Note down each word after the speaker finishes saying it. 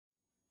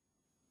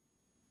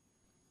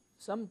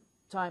Some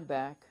time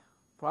back,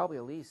 probably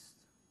at least,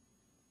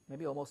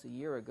 maybe almost a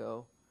year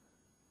ago,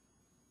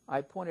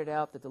 I pointed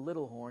out that the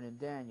little horn in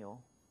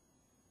Daniel,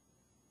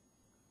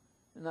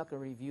 I'm not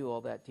going to review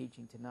all that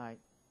teaching tonight.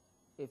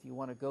 If you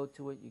want to go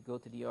to it, you go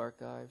to the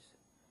archives,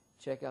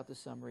 check out the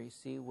summary,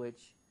 see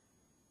which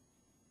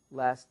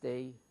last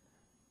day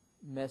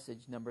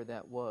message number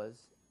that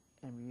was,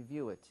 and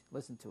review it.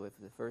 Listen to it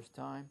for the first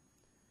time.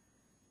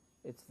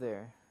 It's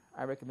there.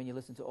 I recommend you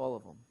listen to all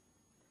of them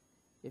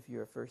if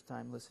you're a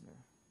first-time listener,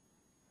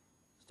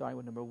 starting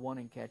with number 1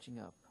 and catching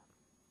up.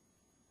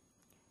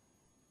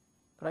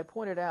 But I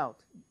pointed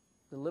out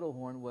the little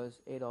horn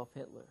was Adolf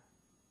Hitler.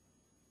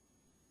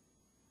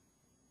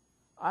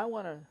 I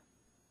want you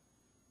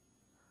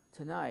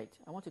tonight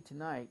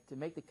to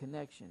make the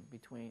connection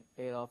between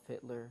Adolf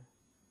Hitler,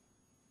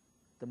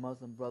 the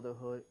Muslim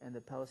Brotherhood, and the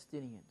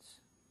Palestinians.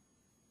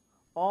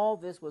 All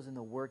this was in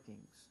the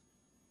workings,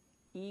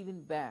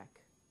 even back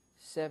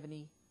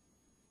 70,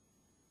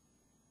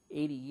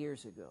 80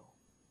 years ago.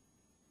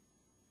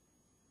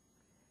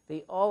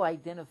 They all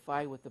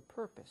identified with the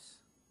purpose.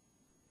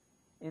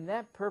 And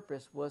that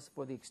purpose was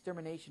for the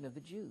extermination of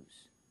the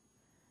Jews,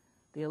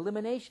 the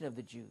elimination of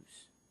the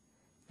Jews.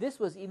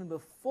 This was even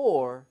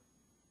before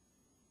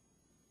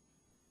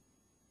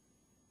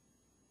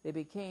they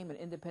became an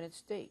independent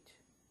state,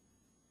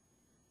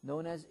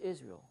 known as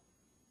Israel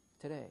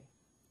today,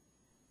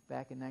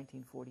 back in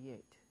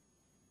 1948.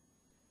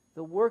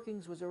 The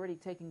workings was already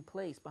taking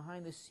place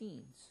behind the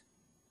scenes.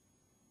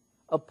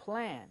 A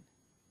plan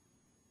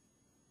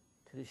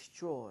to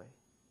destroy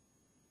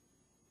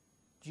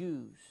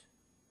Jews.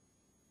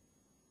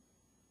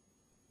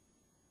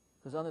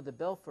 Because under the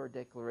Balfour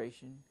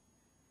Declaration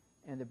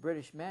and the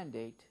British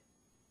Mandate,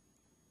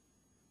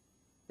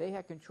 they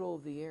had control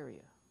of the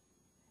area.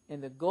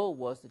 And the goal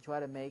was to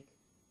try to make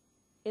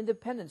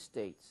independent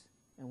states.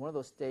 And one of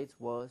those states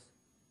was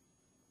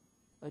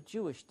a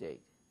Jewish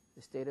state,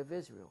 the state of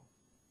Israel.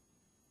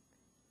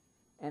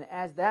 And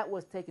as that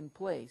was taking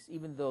place,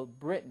 even though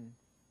Britain,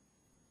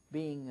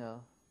 being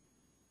a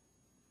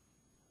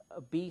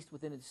beast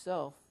within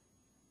itself,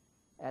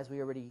 as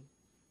we already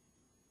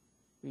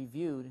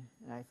reviewed,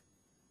 and I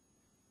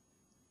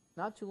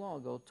not too long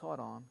ago taught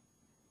on,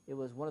 it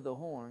was one of the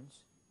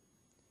horns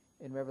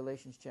in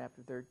Revelation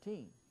chapter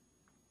 13.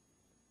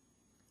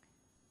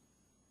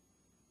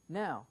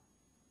 Now,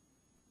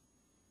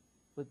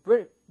 with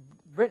Britain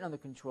under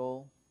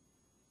control,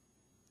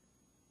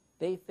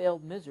 they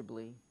failed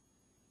miserably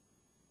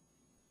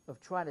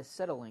of trying to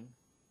settling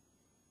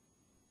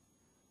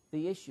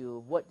the issue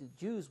of what the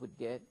Jews would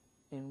get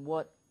and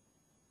what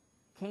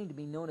came to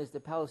be known as the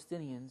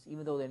Palestinians,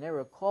 even though they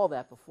never called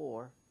that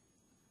before,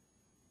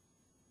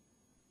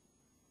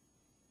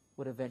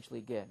 would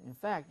eventually get. In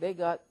fact, they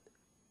got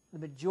the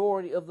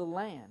majority of the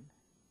land.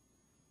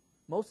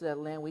 Most of that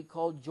land we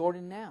call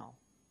Jordan now.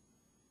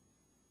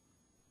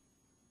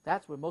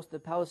 That's where most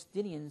of the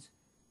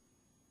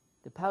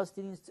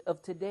Palestinians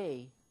of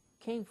today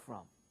came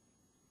from.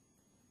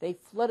 They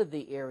flooded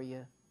the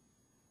area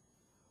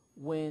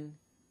when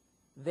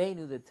they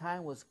knew the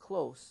time was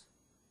close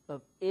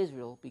of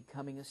Israel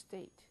becoming a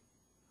state,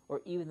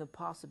 or even the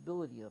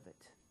possibility of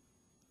it.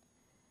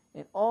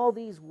 And all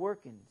these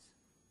workings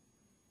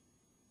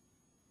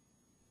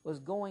was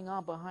going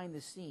on behind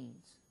the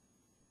scenes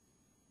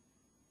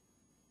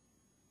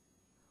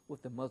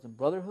with the Muslim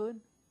Brotherhood,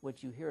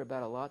 which you hear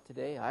about a lot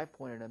today. I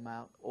pointed them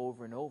out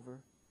over and over.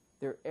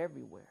 They're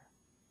everywhere.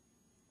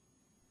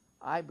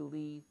 I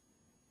believe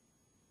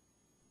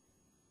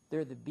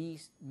they're the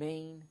beast's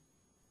main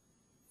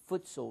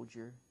foot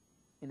soldier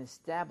in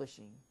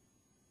establishing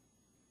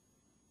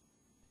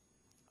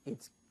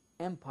its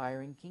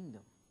empire and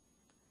kingdom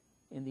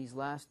in these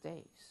last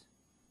days.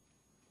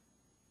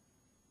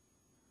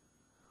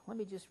 Let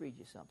me just read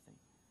you something.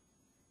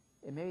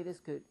 And maybe this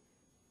could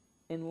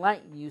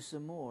enlighten you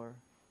some more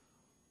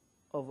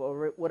of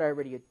what I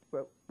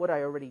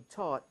already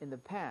taught in the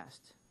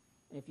past.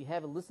 And if you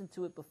haven't listened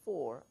to it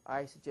before,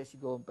 I suggest you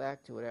go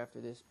back to it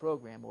after this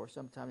program or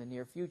sometime in the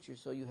near future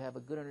so you have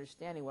a good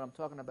understanding of what I'm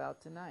talking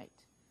about tonight.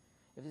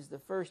 If this is the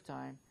first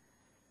time,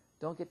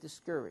 don't get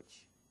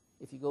discouraged.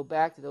 If you go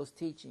back to those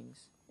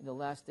teachings in the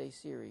Last Day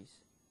series,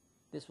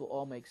 this will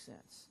all make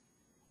sense.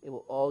 It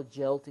will all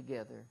gel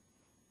together,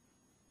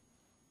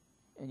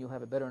 and you'll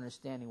have a better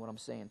understanding of what I'm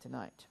saying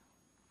tonight.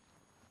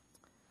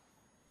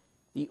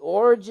 The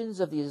origins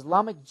of the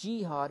Islamic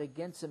Jihad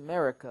against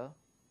America,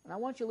 and I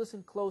want you to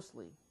listen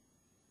closely.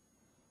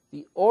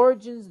 The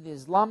origins of the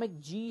Islamic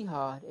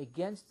Jihad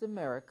against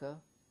America,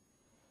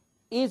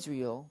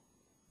 Israel,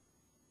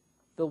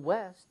 the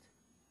West,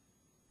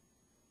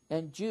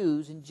 and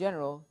Jews in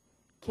general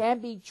can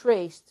be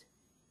traced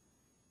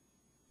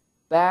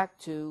back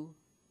to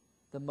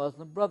the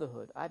Muslim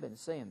Brotherhood. I've been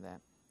saying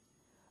that.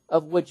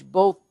 Of which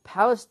both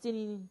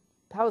Palestinian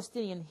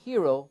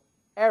hero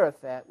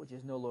Arafat, which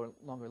is no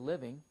longer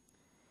living,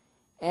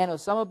 and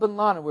Osama bin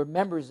Laden were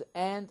members,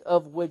 and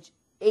of which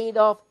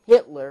Adolf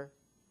Hitler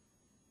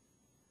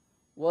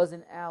was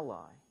an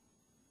ally.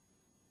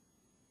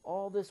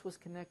 All this was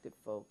connected,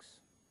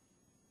 folks.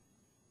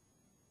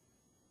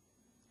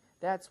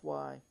 That's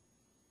why,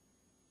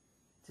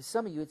 to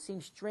some of you, it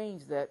seems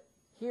strange that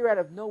here out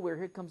of nowhere,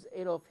 here comes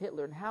Adolf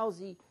Hitler. And how does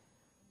he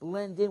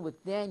blend in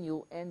with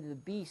Daniel and the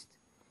beast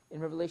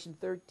in Revelation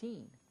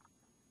 13?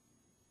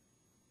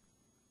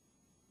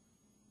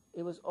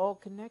 It was all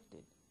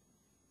connected.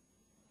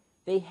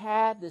 They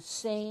had the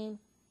same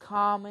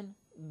common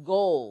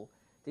goal,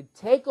 to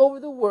take over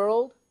the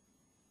world,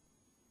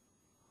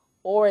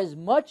 or as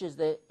much as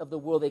of the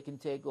world they can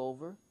take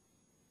over,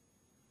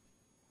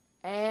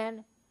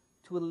 and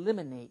to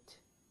eliminate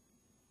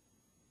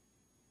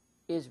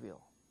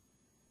Israel,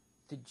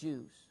 the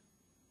Jews.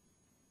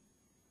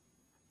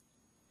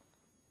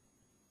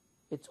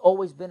 It's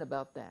always been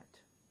about that.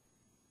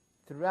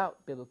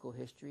 Throughout biblical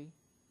history,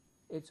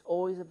 it's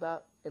always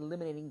about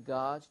eliminating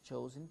God's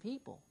chosen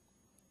people.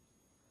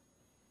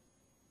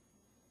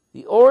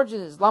 The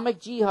origin of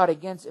Islamic jihad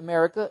against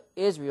America,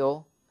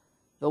 Israel,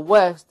 the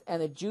West,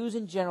 and the Jews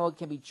in general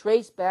can be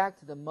traced back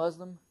to the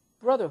Muslim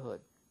Brotherhood,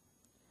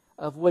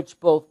 of which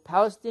both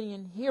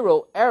Palestinian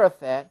hero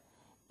Arafat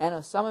and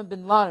Osama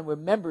bin Laden were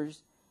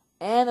members,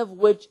 and of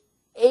which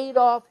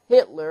Adolf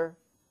Hitler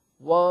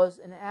was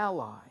an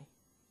ally.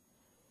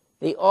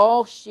 They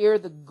all share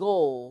the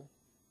goal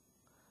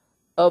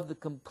of the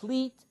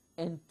complete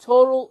and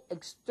total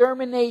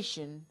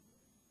extermination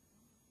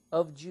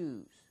of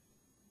Jews.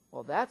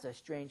 Well, that's a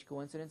strange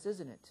coincidence,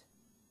 isn't it?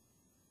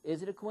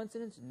 Is it a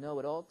coincidence? No,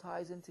 it all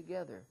ties in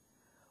together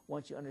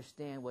once you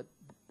understand what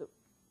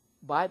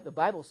the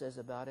Bible says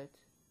about it,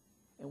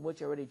 and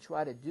which I already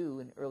tried to do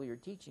in earlier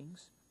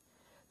teachings.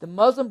 The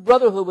Muslim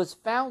Brotherhood was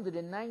founded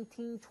in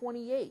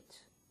 1928.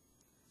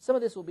 Some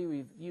of this will be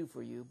review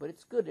for you, but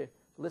it's good to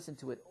listen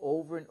to it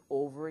over and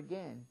over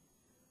again.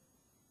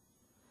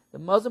 The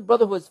Muslim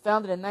Brotherhood was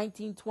founded in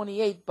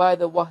 1928 by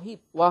the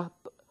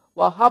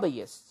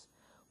Wahhabists.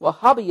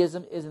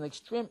 Wahhabism is an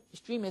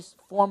extremist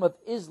form of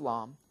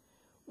Islam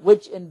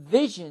which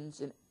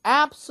envisions an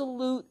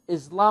absolute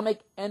Islamic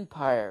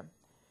empire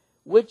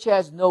which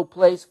has no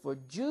place for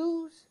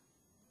Jews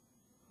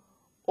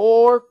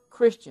or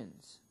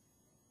Christians,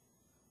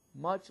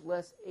 much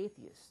less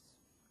atheists.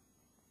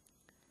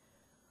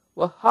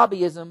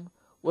 Wahhabism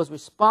was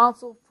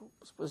responsible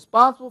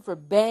for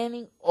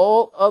banning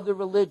all other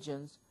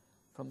religions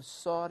from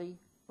Saudi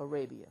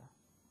Arabia.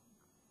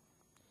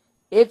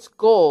 Its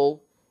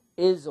goal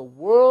is a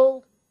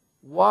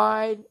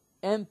worldwide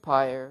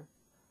empire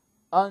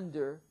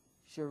under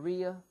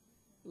Sharia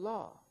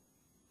law,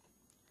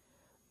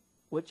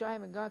 which I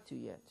haven't got to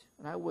yet,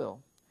 and I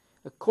will.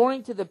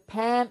 According to the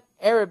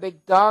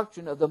Pan-Arabic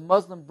doctrine of the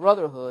Muslim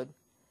Brotherhood,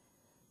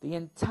 the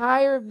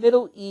entire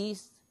Middle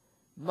East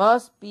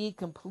must be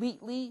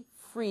completely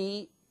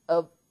free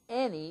of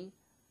any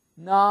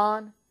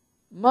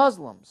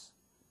non-Muslims.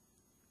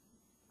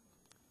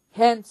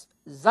 Hence,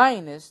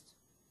 Zionists,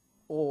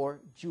 or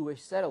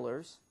Jewish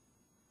settlers,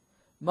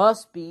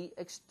 must be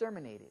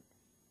exterminated.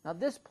 Now,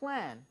 this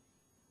plan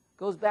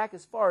goes back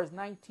as far as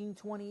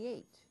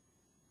 1928.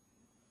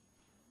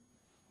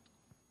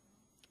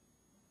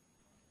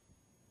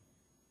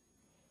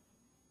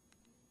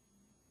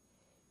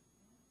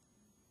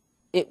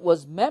 It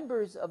was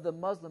members of the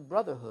Muslim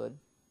Brotherhood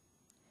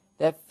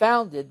that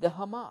founded the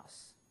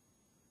Hamas.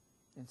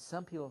 And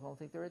some people don't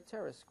think they're a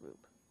terrorist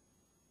group.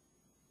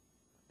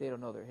 They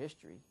don't know their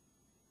history.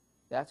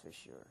 That's for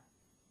sure.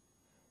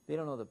 They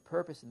don't know the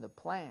purpose and the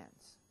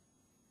plans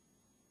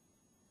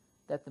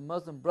that the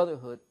Muslim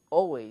Brotherhood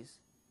always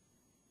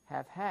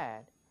have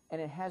had,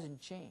 and it hasn't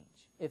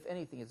changed. If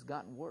anything, it's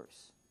gotten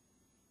worse.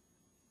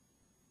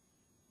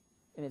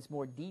 And it's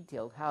more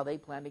detailed how they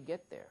plan to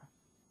get there.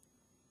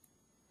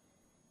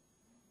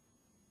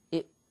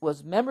 It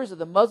was members of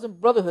the Muslim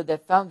Brotherhood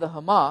that founded the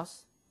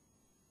Hamas,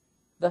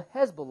 the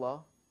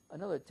Hezbollah,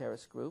 another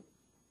terrorist group,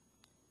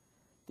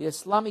 the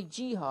Islamic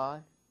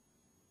Jihad,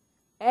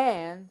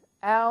 and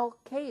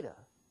Al-Qaeda.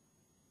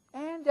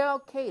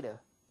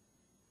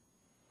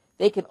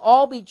 They can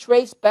all be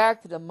traced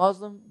back to the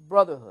Muslim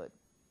Brotherhood,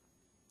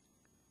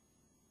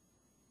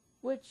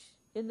 which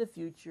in the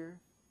future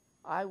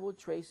I will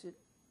trace it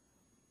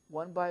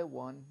one by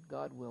one,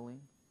 God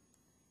willing,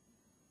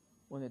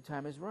 when the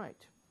time is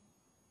right.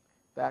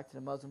 Back to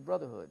the Muslim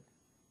Brotherhood.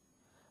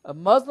 A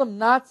Muslim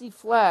Nazi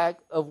flag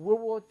of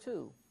World War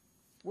II.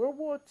 World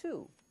War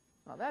II.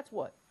 Now that's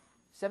what?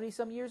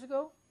 70-some years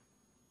ago?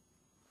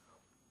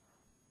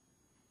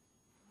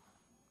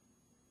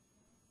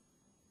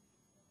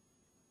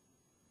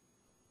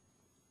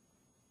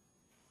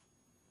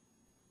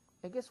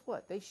 And guess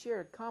what? They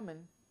share a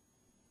common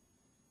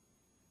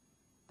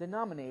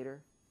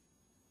denominator,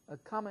 a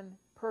common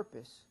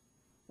purpose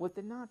with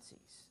the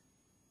Nazis.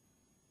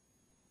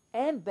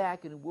 And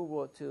back in World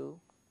War II,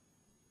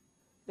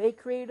 they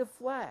created a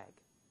flag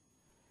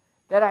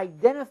that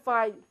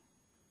identified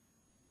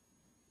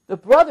the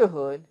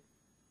Brotherhood,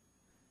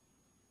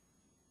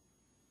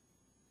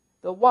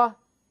 the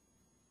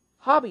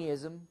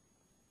Wahhabism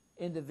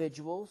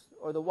individuals,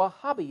 or the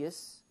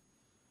Wahhabists,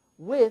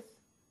 with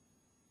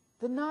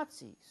the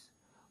Nazis,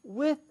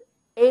 with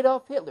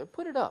Adolf Hitler.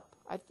 Put it up.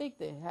 I think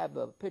they have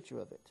a picture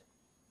of it.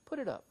 Put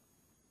it up.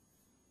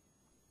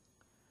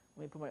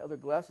 Let me put my other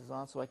glasses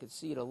on so I could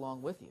see it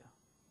along with you.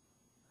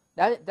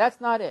 That's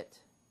not it.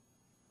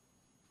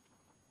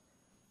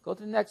 Go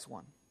to the next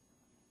one.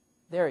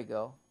 There you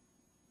go.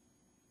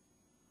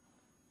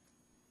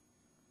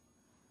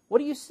 What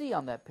do you see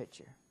on that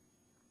picture?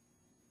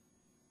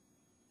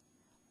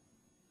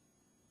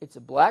 It's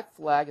a black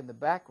flag in the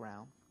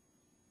background.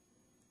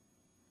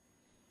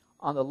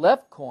 On the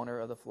left corner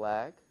of the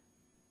flag,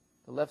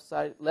 the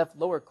left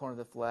lower corner of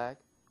the flag,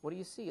 what do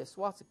you see? A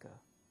swastika.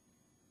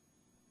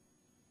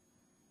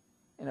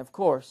 And of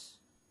course,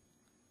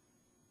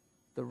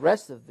 the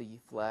rest of the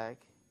flag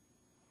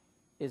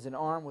is an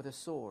arm with a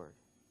sword.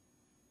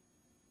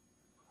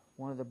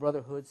 One of the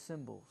Brotherhood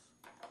symbols.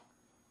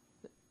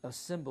 A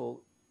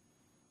symbol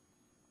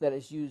that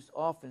is used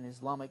often in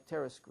Islamic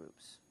terrorist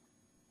groups.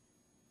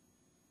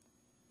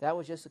 That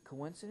was just a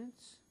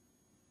coincidence?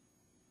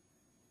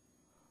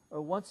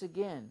 Or once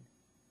again,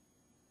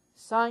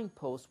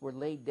 signposts were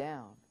laid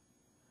down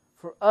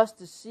for us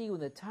to see when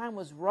the time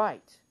was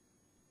right,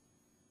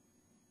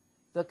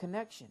 the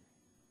connection.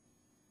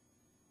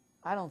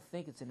 I don't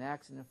think it's an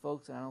accident,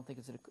 folks, and I don't think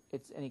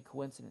it's any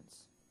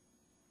coincidence.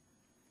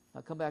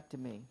 Now come back to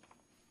me.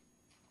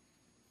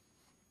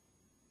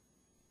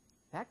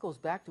 That goes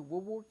back to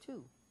World War II.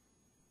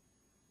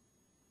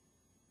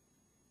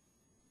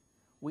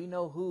 We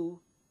know who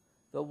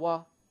the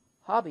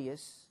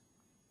Wahhabists,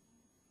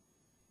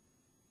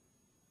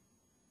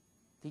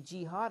 the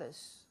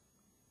jihadists,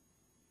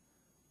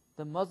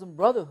 the Muslim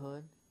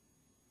Brotherhood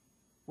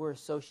were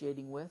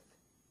associating with.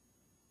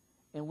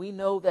 And we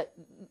know that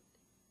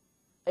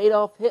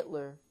Adolf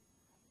Hitler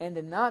and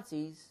the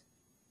Nazis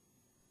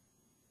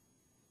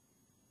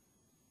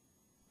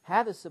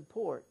had the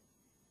support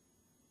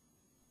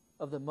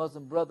of the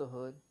Muslim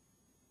Brotherhood,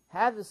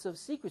 had the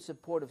secret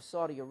support of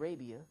Saudi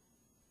Arabia,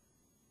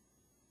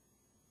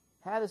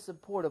 had the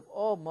support of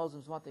all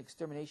Muslims who want the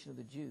extermination of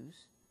the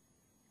Jews,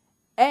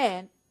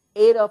 and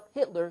Adolf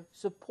Hitler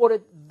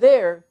supported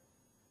their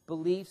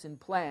beliefs and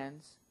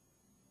plans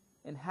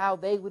and how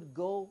they would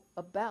go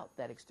about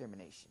that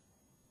extermination.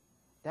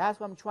 That's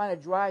why I'm trying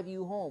to drive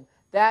you home.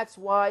 That's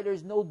why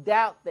there's no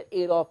doubt that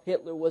Adolf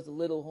Hitler was a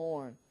little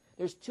horn.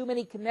 There's too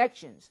many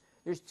connections.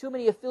 There's too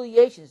many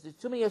affiliations. There's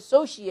too many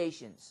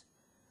associations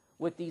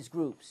with these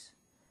groups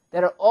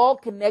that are all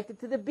connected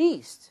to the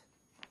beast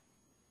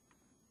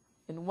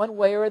in one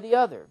way or the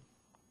other.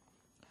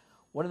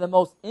 One of the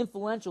most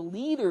influential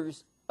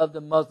leaders of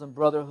the Muslim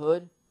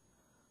Brotherhood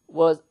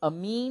was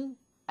Amin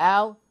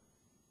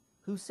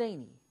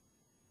al-Husseini.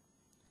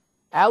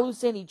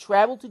 Al-Husseini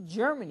traveled to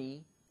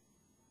Germany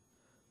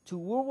to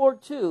World War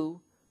II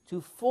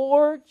to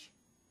forge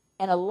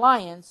an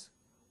alliance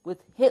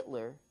with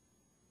Hitler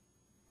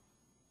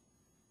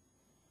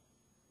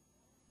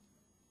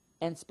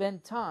and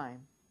spend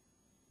time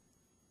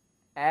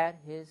at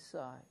his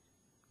side.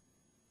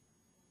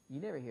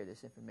 You never hear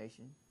this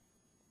information.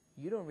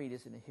 You don't read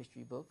this in the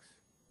history books.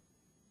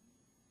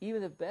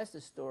 Even the best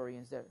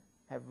historians that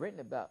have written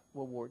about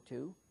World War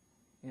II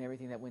and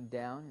everything that went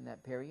down in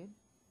that period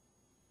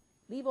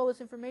leave all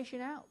this information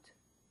out.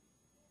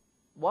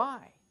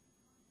 Why?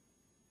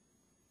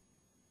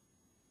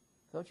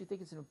 Don't you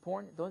think it's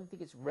important? Don't you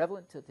think it's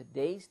relevant to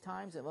today's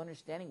times of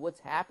understanding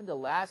what's happened the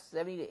last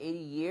 70 to 80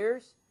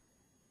 years?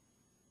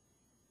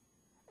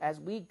 As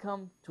we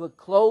come to a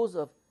close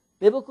of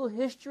biblical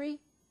history,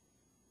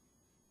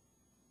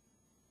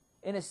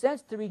 in a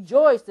sense, to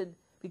rejoice that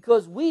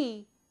because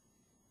we,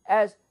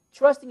 as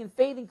trusting and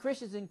faithing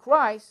Christians in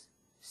Christ,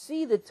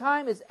 see the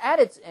time is at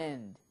its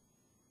end.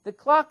 The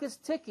clock is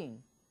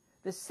ticking.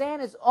 The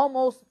sand is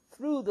almost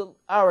through the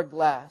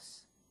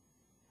hourglass.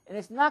 And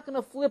it's not going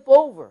to flip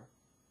over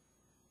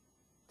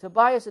to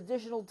buy us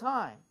additional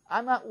time.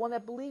 I'm not one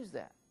that believes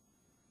that.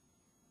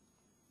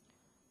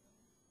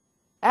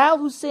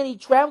 Al-Husseini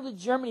traveled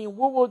to Germany in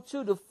World War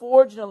II to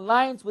forge an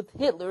alliance with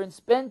Hitler and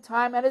spend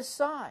time at his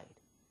side.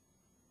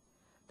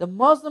 The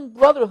Muslim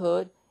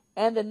Brotherhood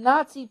and the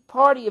Nazi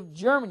Party of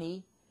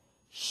Germany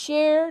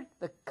shared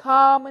the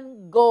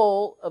common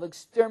goal of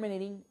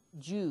exterminating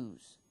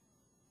Jews.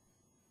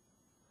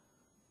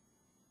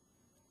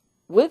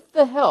 With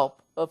the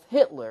help of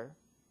Hitler,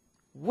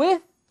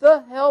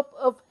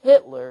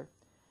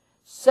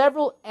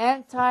 several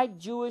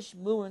anti-Jewish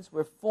movements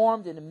were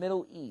formed in the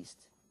Middle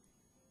East.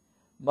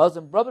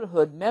 Muslim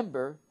Brotherhood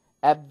member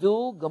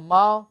Abdul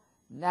Gamal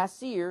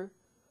Nasser,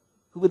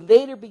 who would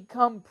later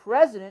become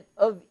president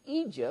of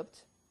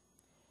Egypt,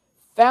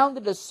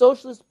 founded a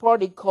socialist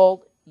party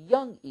called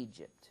Young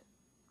Egypt,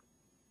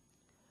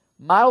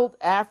 modeled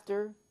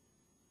after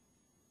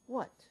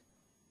what?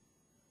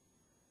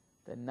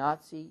 The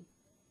Nazi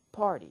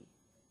Party.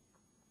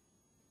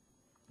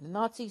 The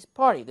Nazis'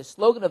 party. The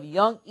slogan of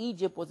Young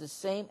Egypt was the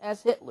same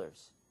as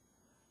Hitler's.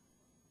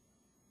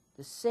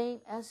 The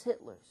same as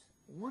Hitler's.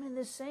 One and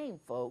the same,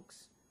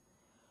 folks.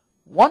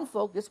 One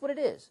folk, this is what it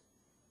is.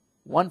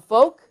 One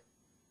folk,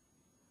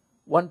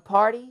 one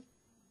party,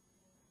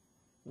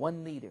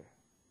 one leader.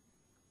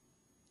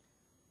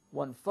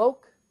 One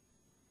folk,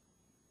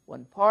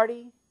 one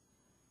party,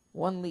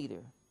 one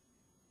leader.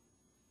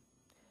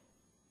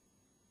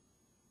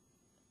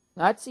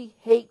 Nazi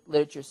hate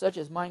literature such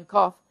as Mein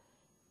Kampf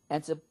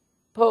and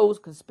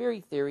supposed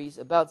conspiracy theories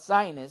about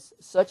Zionists,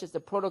 such as the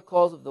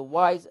Protocols of the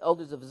Wise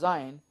Elders of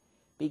Zion,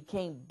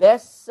 became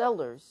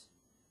bestsellers.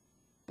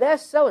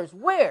 Bestsellers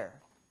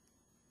where?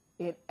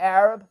 In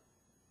Arab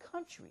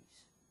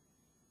countries.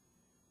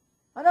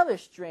 Another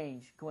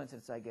strange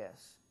coincidence, I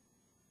guess.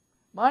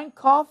 Mein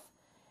Kampf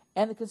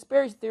and the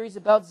conspiracy theories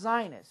about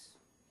Zionists.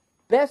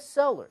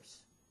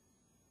 Bestsellers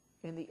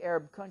in the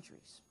Arab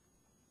countries.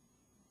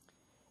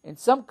 In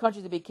some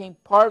countries, it became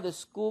part of the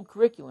school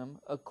curriculum.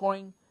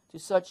 According to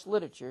such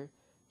literature,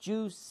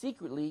 Jews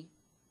secretly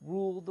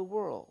ruled the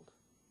world.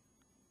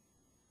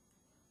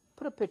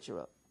 Put a picture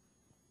up.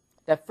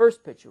 That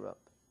first picture up.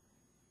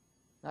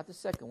 Not the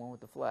second one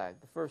with the flag,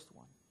 the first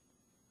one.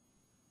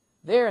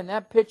 There in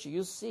that picture,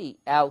 you'll see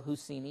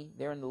Al-Husseini,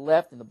 there in the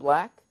left in the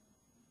black,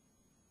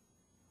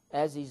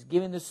 as he's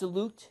giving the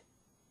salute,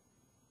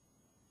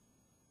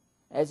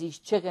 as he's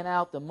checking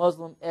out the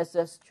Muslim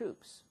SS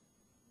troops.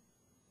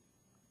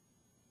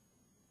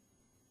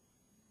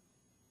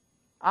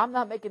 I'm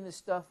not making this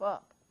stuff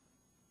up.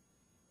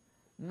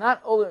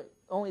 Not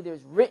only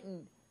there's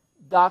written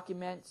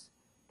documents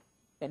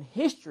and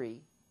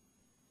history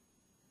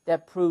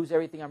that proves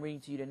everything I'm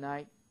reading to you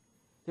tonight,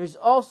 there's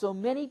also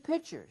many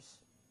pictures,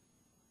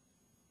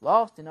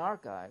 lost in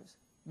archives,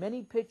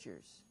 many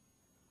pictures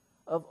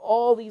of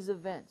all these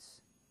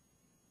events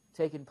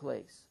taking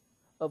place,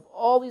 of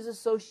all these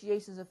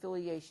associations,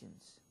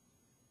 affiliations,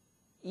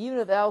 even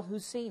of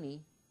Al-Husseini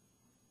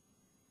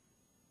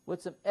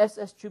with some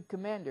SS troop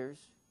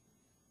commanders.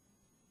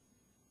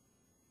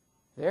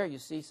 There you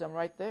see some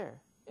right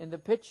there in the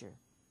picture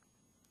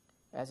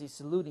as he's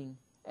saluting,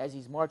 as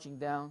he's marching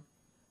down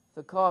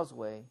the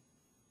causeway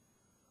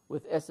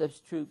with SS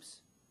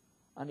troops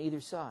on either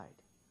side,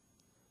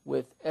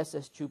 with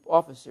SS troop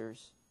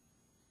officers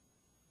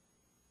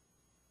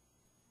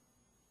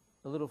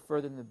a little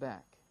further in the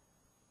back.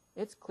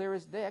 It's clear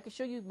as day. I could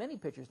show you many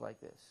pictures like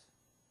this.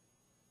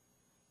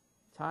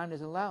 Time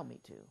doesn't allow me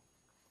to.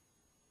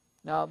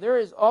 Now, there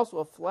is also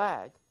a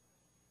flag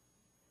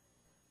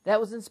that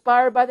was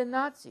inspired by the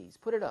Nazis.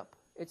 Put it up.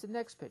 It's the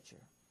next picture.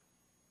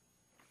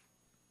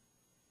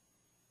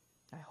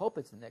 I hope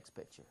it's the next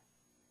picture.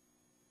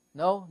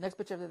 No, next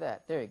picture after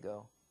that. There you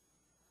go.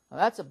 Now,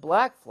 that's a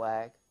black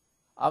flag.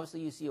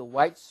 Obviously, you see a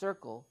white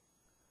circle,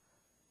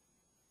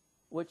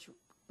 which,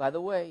 by the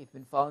way, if you've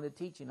been following the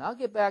teaching, I'll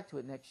get back to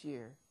it next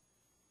year,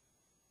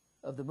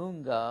 of the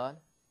moon god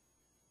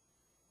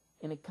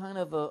in a kind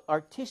of a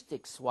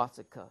artistic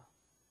swastika.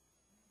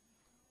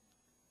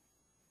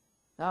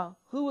 Now,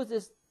 who was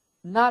this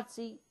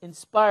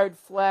Nazi-inspired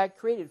flag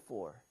created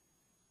for?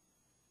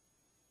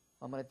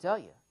 I'm going to tell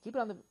you. Keep it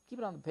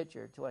on the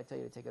picture until I tell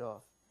you to take it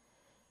off.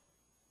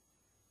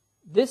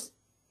 This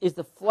is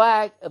the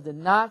flag of the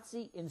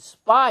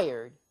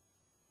Nazi-inspired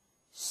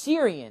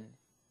Syrian,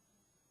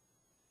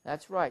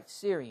 that's right,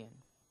 Syrian,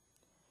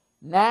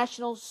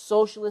 National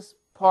Socialist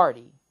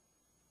Party,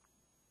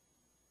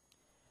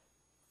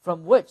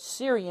 from which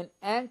Syrian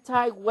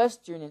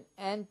anti-Western and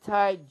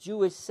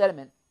anti-Jewish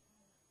sentiment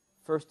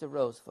first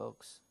arose,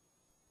 folks.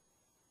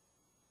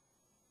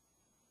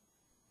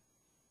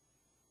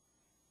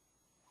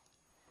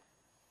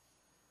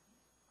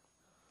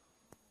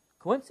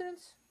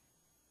 Coincidence?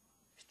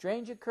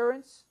 Strange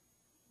occurrence?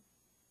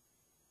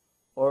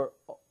 Or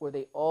were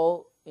they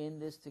all in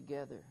this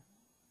together?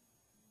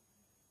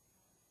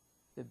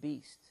 The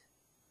beast,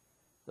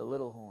 the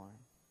little horn.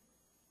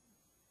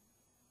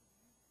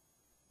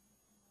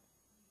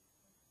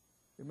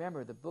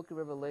 Remember, the book of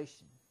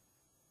Revelation.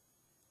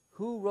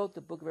 Who wrote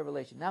the book of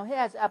Revelation? Now, it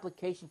has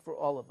application for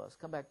all of us.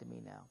 Come back to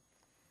me now.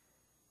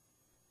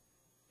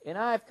 And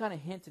I've kind of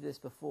hinted this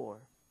before.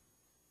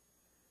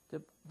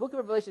 The book of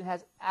Revelation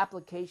has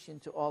application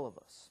to all of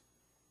us.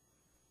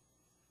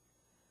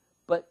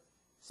 But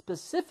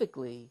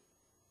specifically,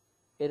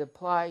 it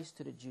applies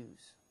to the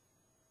Jews.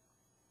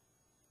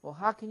 Well,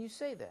 how can you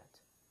say that?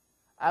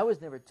 I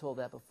was never told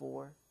that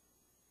before.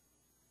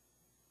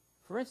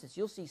 For instance,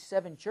 you'll see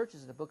 7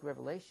 churches in the book of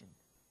Revelation.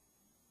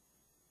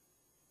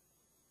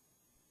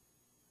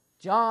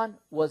 John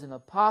was an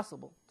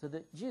apostle to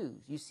the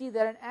Jews. You see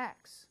that in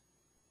Acts.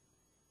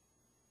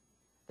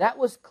 That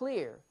was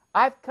clear.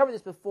 I've covered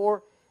this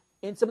before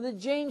in some of the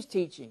James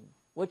teaching,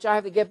 which I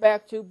have to get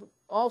back to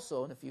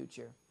also in the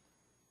future.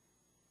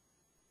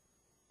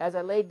 As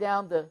I laid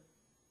down the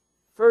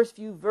first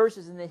few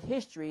verses in the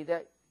history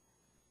that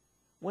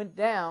went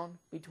down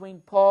between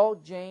Paul,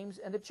 James,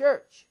 and the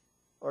church,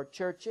 or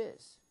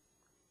churches.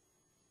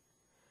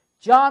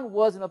 John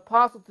was an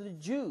apostle to the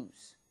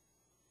Jews.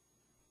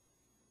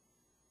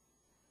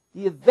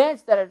 The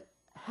events that are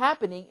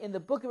happening in the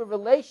book of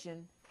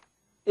Revelation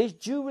is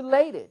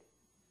Jew-related.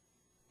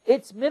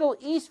 It's Middle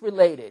East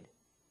related.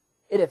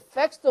 It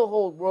affects the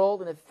whole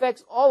world and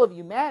affects all of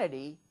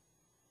humanity.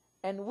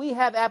 And we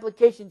have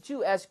application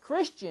too as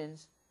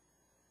Christians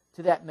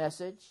to that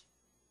message.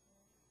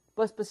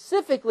 But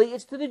specifically,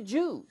 it's to the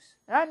Jews.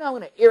 And I know I'm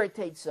going to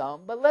irritate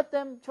some, but let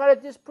them try to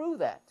disprove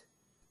that.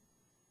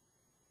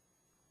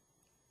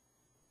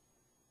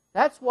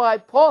 That's why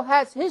Paul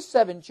has his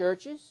 7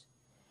 churches,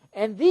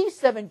 and these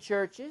 7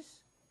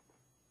 churches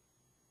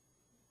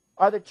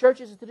are the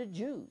churches to the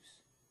Jews.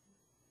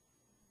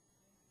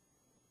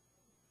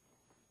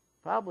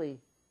 Probably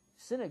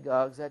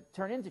synagogues that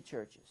turn into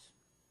churches.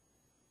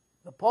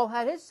 But Paul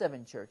had his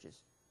 7 churches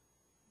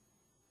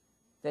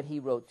that he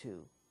wrote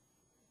to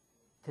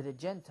the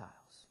Gentiles.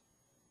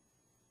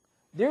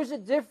 There's a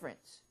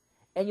difference.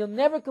 And you'll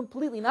never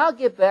completely, and I'll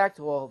get back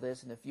to all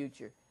this in the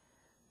future,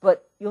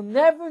 but you'll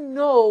never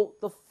know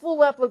the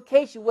full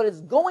application, what is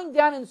going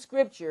down in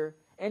Scripture,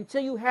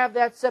 until you have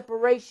that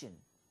separation.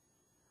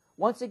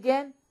 Once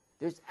again,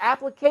 there's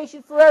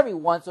application for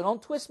everyone, so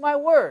don't twist my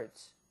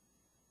words.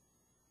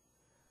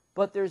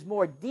 But there's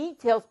more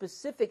detailed,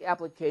 specific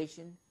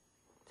application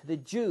to the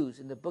Jews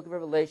in the book of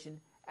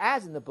Revelation,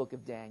 as in the book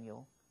of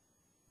Daniel,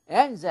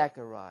 and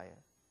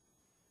Zechariah,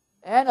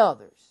 and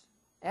others,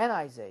 and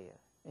Isaiah,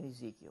 and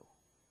Ezekiel.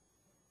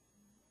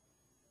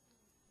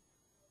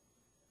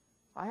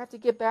 I have to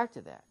get back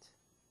to that.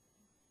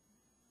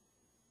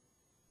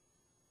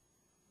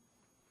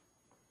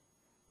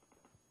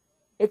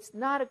 It's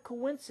not a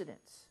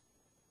coincidence.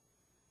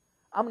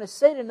 I'm going to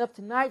say it enough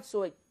tonight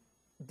so it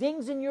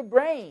dings in your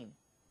brain.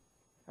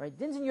 All right,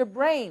 dings in your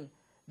brain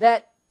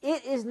that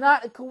it is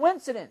not a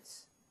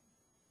coincidence.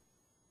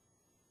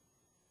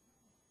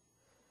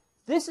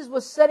 This is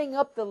what's setting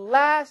up the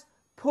last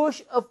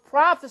push of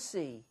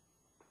prophecy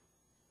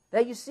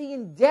that you see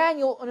in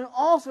Daniel and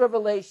also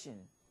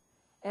Revelation.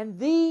 And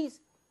these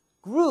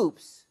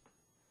groups,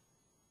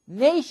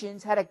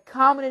 nations, had a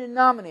common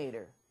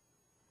denominator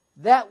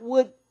that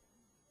would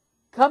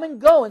come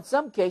and go in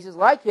some cases,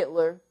 like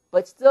Hitler,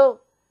 but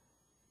still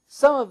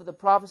some of the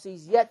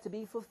prophecies yet to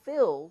be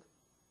fulfilled.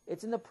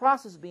 It's in the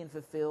process of being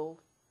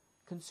fulfilled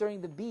concerning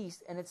the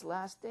beast and its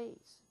last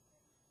days.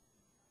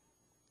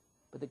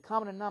 But the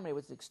common denominator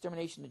was the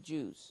extermination of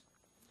Jews.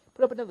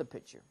 Put up another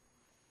picture.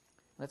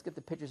 Let's get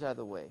the pictures out of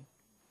the way.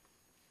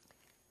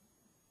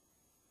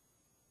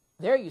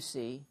 There you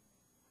see,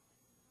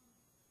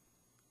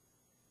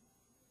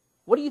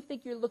 what do you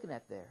think you're looking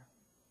at there?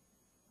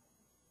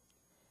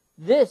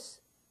 This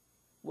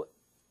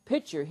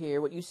picture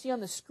here, what you see on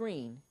the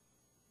screen,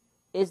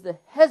 is the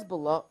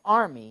Hezbollah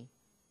army.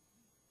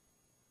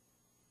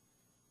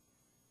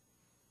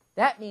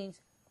 That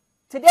means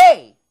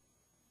today,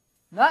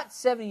 not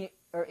 70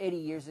 or 80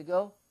 years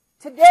ago,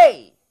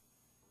 today,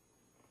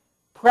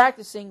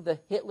 practicing the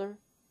Hitler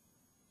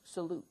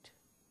salute.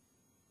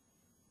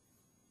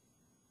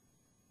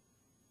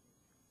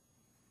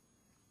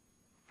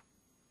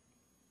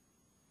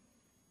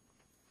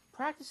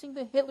 Practicing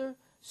the Hitler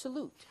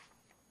salute.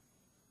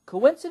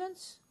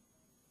 Coincidence?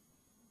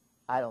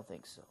 I don't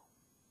think so.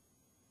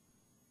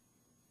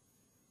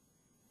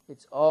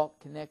 It's all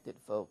connected,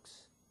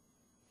 folks.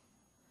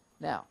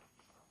 Now,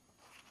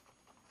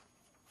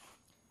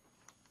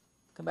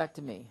 come back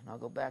to me, and I'll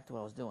go back to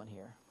what I was doing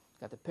here.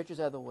 Got the pictures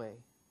out of the way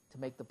to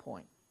make the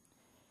point.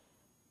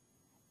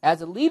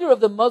 As a leader of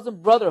the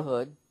Muslim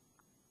Brotherhood,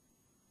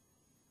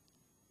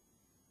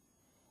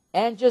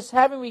 and just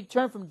having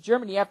returned from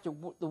Germany after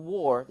the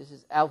war, this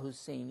is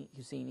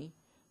al-Husseini,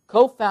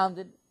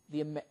 co-founded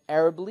the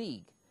Arab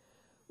League,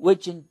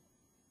 which intended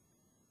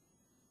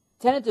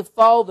to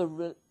follow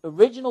the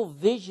original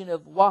vision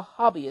of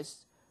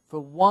Wahhabists for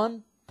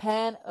one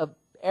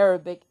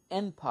pan-Arabic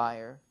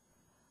empire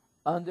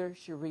under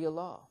Sharia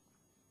law.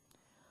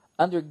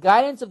 Under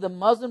guidance of the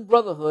Muslim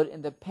Brotherhood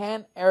and the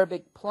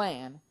pan-Arabic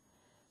plan,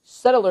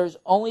 settlers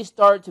only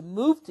started to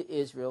move to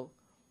Israel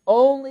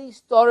when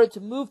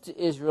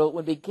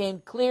it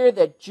became clear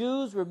that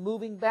Jews were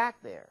moving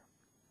back there.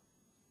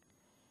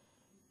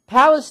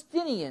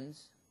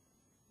 Palestinians,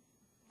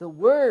 the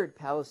word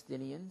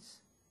Palestinians,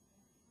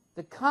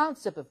 the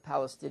concept of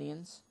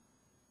Palestinians,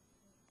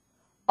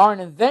 are an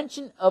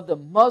invention of the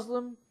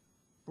Muslim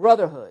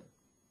Brotherhood,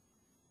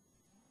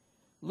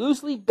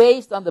 loosely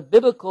based on the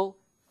biblical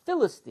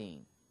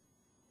Philistine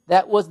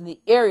that was in the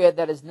area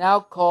that is now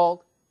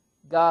called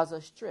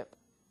Gaza Strip.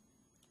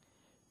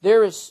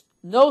 There is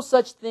no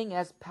such thing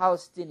as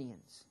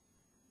Palestinians.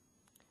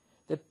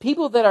 The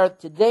people that are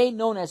today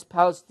known as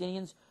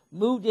Palestinians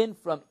moved in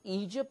from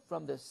Egypt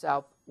from the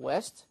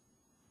southwest,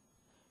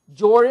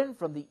 Jordan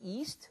from the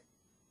east,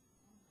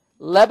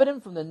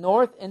 Lebanon from the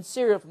north, and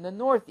Syria from the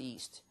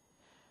northeast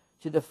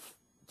to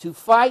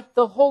fight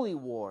the holy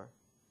war,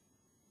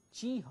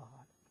 jihad,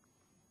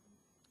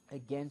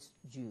 against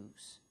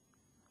Jews.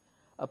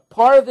 A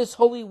part of this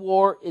holy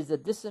war is the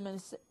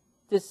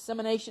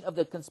dissemination of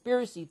the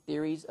conspiracy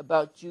theories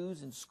about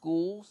Jews in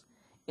schools,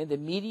 in the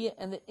media,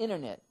 and the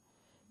internet.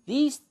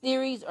 These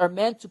theories are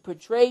meant to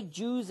portray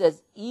Jews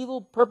as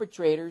evil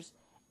perpetrators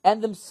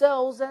and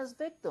themselves as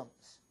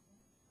victims.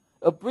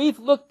 A brief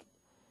look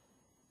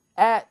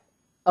at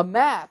a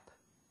map,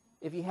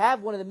 if you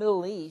have one in the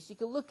Middle East, you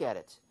can look at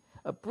it.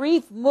 A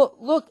brief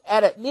look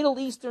at a Middle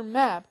Eastern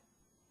map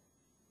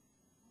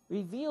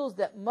reveals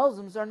that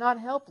Muslims are not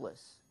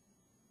helpless.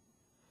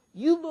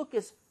 You look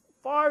as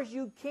far as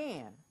you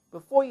can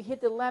before you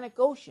hit the Atlantic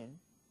Ocean,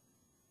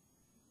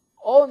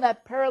 all in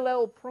that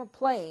parallel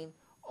plane,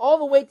 all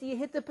the way till you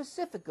hit the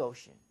Pacific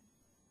Ocean.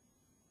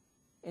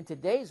 In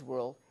today's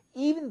world,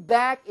 even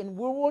back in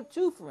World War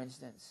II, for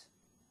instance,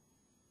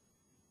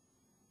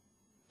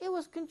 it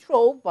was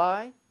controlled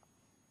by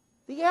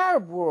the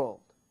Arab world.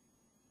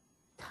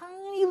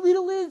 Tiny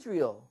little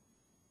Israel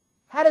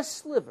had a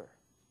sliver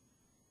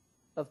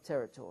of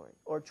territory,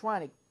 or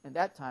trying to, at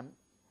that time,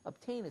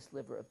 obtain a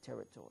sliver of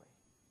territory.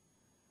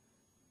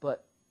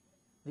 But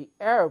the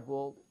Arab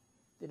world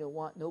didn't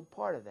want no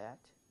part of that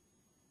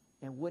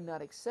and would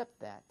not accept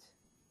that,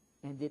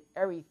 and did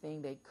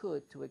everything they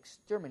could to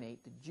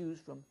exterminate the Jews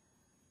from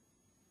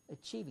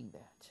achieving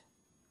that.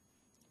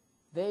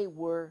 They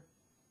were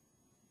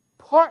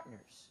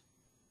partners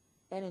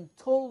and in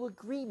total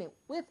agreement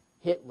with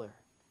Hitler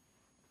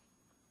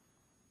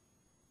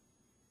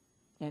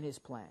and his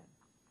plan.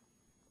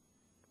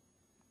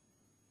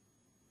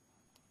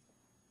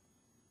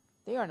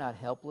 They are not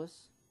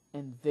helpless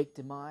and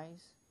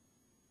victimized,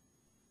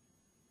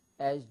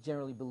 as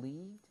generally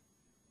believed.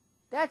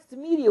 That's the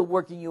media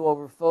working you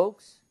over,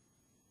 folks.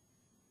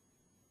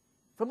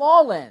 From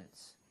all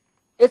ends.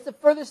 It's the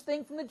furthest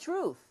thing from the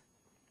truth.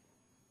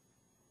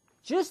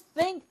 Just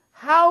think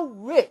how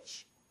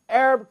rich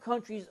Arab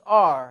countries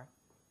are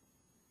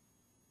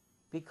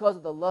because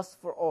of the lust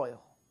for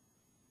oil.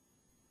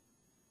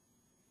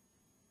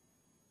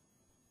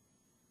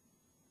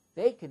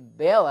 They can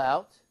bail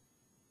out,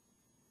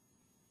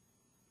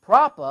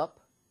 prop up,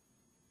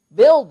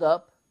 build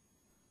up,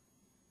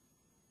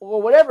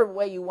 or whatever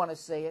way you want to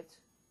say it,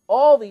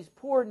 all these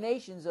poor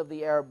nations of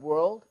the Arab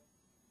world,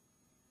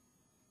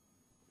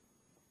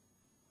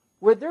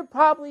 where there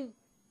probably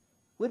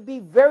would be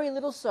very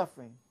little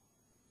suffering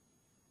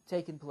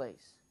taking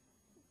place.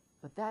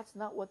 But that's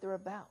not what they're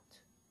about.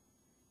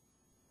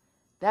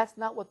 That's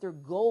not what their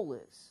goal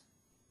is.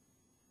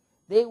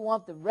 They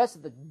want the rest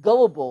of the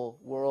gullible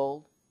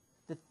world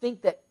to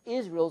think that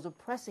Israel is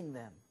oppressing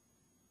them.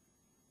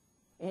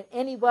 And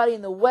anybody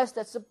in the West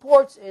that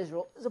supports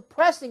Israel is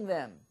oppressing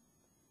them,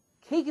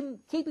 keeping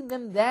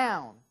them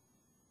down,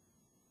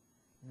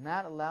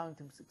 not allowing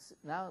them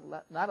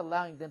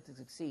to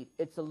succeed.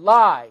 It's a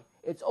lie.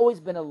 It's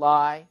always been a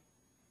lie,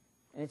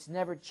 and it's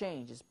never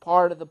changed. It's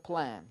part of the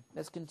plan.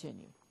 Let's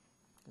continue,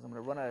 because I'm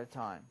going to run out of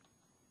time.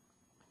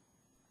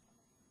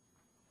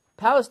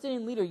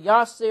 Palestinian leader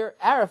Yasser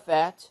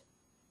Arafat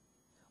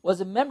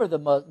was a member of the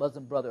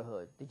Muslim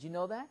Brotherhood. Did you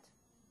know that?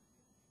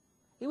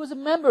 He was a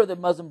member of the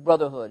Muslim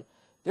Brotherhood.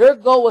 Their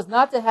goal was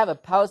not to have a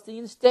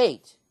Palestinian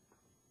state.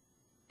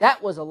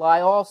 That was a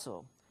lie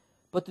also,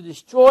 but to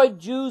destroy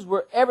Jews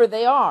wherever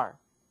they are.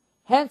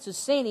 Hence,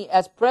 Husseini,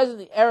 as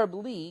president of the Arab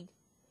League,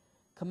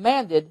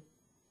 commanded,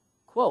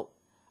 quote,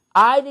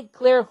 "I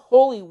declare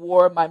holy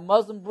war, my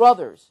Muslim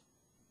brothers.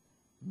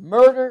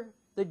 Murder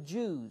the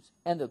Jews,"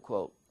 end of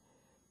quote.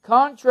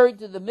 Contrary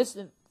to the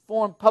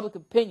misinformed public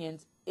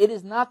opinions, it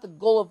is not the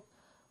goal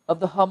of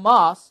the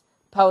Hamas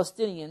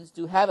Palestinians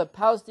to have a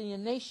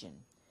Palestinian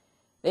nation.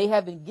 They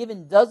have been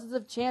given dozens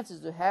of chances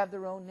to have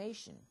their own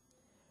nation.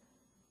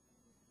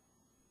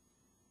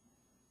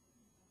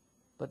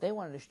 But they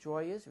want to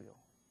destroy Israel.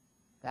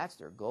 That's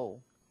their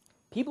goal.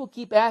 People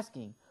keep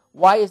asking,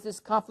 why is this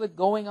conflict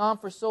going on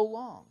for so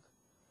long?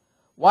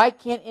 Why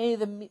can't any of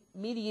the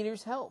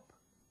mediators help?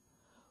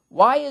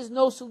 Why is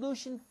no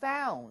solution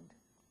found?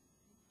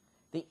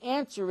 The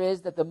answer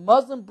is that the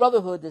Muslim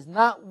Brotherhood does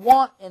not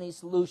want any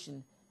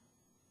solution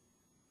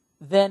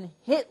than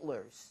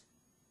Hitler's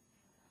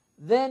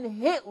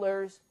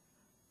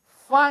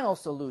final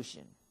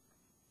solution.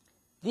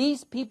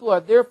 These people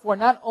are therefore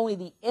not only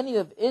the enemy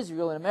of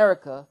Israel and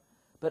America,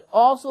 but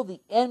also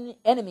the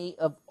enemy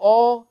of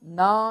all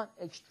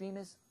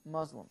non-extremist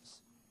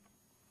Muslims.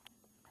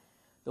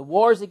 The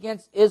wars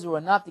against Israel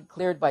are not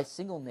declared by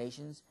single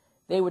nations.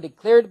 They were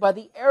declared by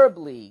the Arab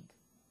League,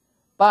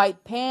 by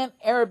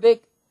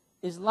pan-Arabic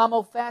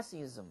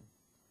Islamofascism.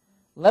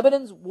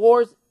 Lebanon's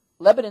wars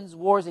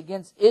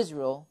against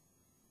Israel,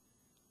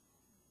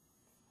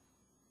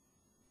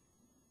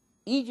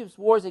 Egypt's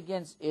wars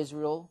against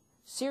Israel,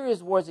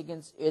 Syria's wars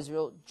against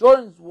Israel,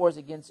 Jordan's wars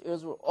against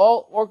Israel,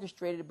 all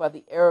orchestrated by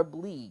the Arab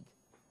League,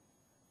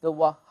 the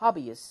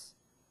Wahhabists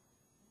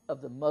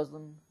of the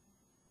Muslim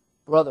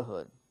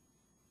Brotherhood.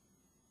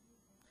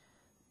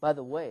 By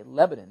the way,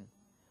 Lebanon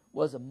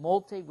was a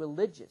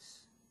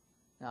multi-religious.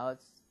 Now,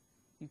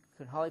 you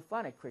could hardly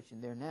find a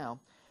Christian there now,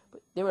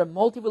 but they were a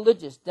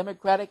multi-religious,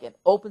 democratic, and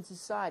open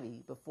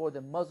society before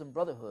the Muslim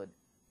Brotherhood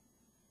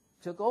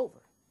took over.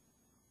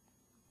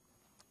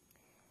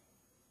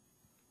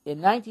 In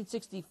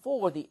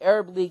 1964, the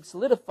Arab League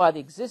solidified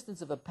the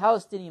existence of a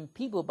Palestinian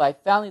people by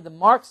founding the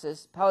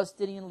Marxist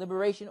Palestinian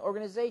Liberation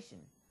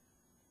Organization,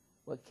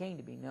 what came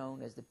to be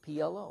known as the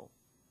PLO.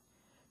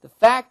 The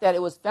fact that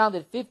it was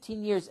founded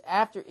 15 years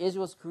after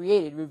Israel was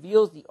created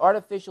reveals the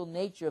artificial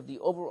nature of the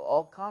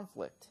overall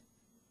conflict.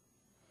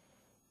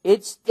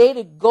 Its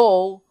stated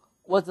goal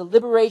was the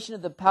liberation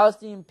of the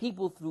Palestinian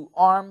people through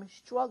armed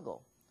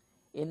struggle.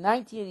 In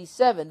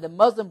 1987, the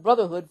Muslim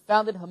Brotherhood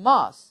founded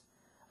Hamas,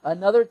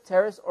 another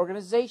terrorist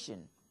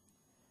organization.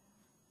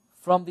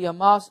 from the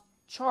Hamas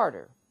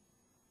charter.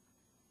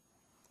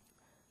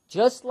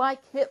 Just like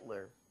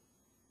Hitler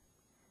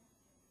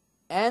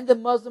and the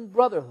Muslim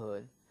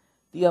Brotherhood,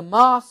 the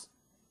Hamas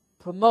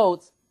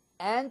promotes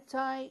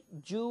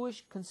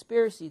anti-Jewish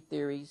conspiracy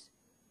theories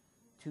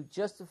to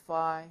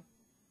justify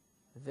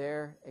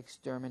their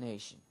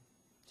extermination.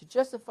 To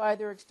justify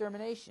their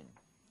extermination.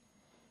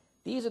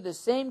 These are the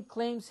same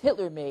claims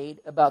Hitler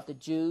made about the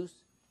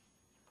Jews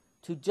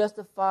to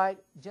justify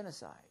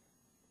genocide.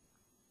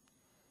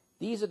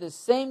 These are the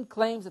same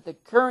claims that the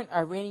current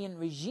Iranian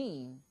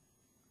regime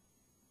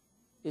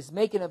is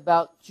making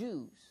about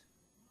Jews.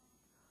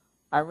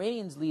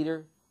 Iranian's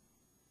leader,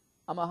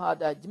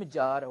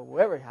 Ahmadinejad, or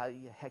whatever how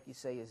the heck you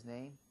say his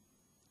name,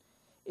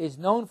 is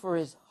known for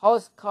his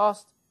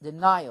Holocaust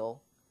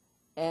denial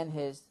and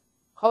his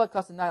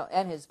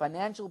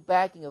financial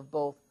backing of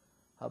both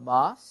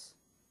Hamas,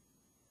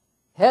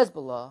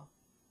 Hezbollah,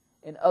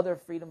 and other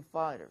freedom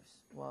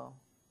fighters. Well,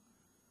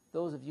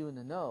 those of you in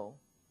the know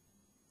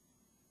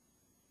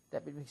that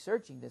have been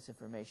researching this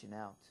information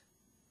out,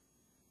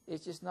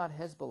 it's just not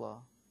Hezbollah.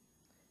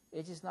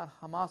 It's just not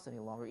Hamas any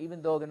longer.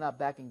 Even though they're not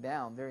backing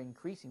down, they're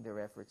increasing their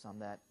efforts on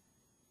that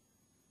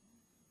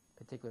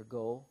particular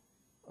goal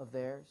of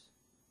theirs.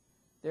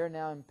 They're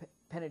now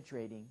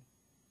penetrating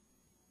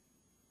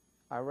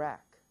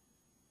Iraq.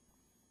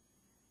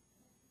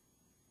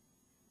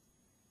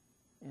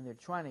 And they're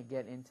trying to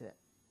get into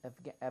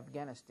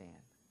Afghanistan.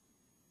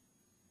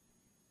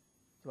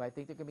 Do I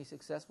think they're going to be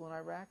successful in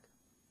Iraq?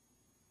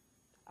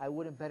 I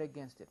wouldn't bet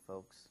against it,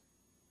 folks.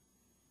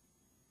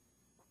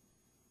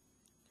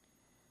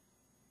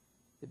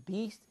 The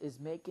beast is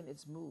making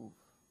its move.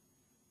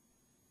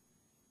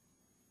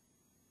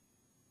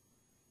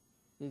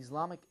 The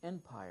Islamic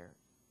Empire,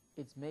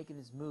 it's making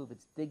its move.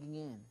 It's digging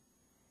in.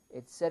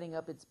 It's setting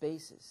up its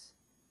bases.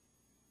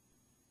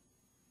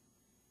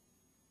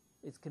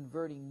 It's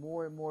converting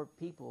more and more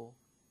people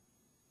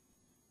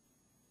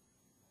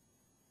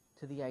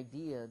to the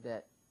idea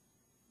that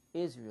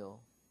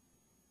Israel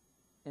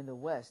in the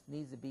West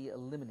needs to be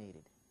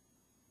eliminated.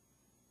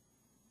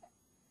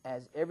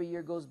 As every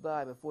year goes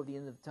by before the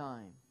end of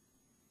time,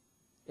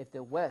 if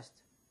the West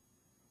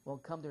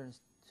won't come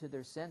to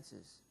their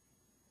senses,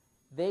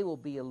 they will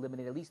be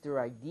eliminated, at least their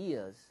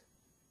ideas,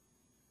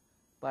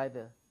 by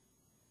the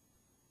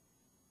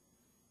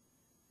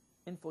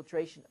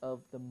infiltration of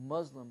the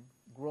Muslim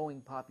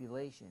growing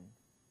population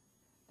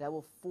that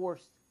will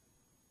force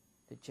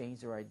to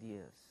change their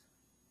ideas.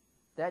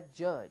 That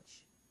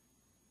judge,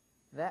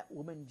 that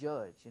woman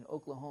judge in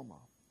Oklahoma,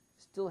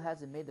 still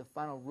hasn't made the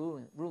final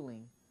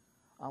ruling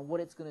on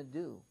what it's going to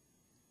do.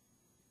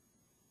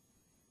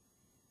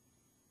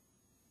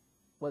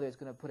 Whether it's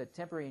going to put a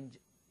temporary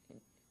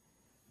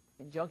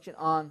injunction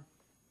on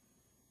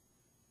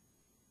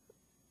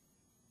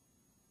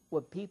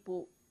what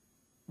people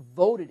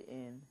voted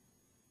in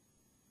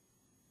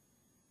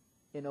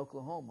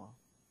Oklahoma,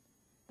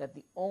 that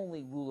the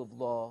only rule of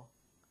law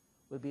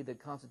would be the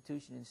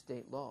Constitution and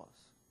state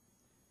laws,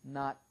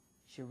 not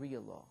Sharia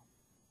law,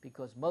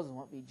 because Muslims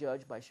won't be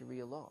judged by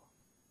Sharia law.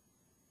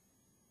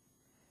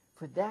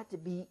 For that to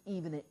be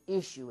even an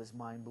issue is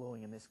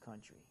mind-blowing in this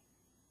country.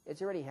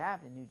 It's already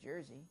happened in New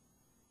Jersey.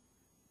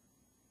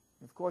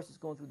 Of course, it's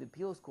going through the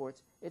appeals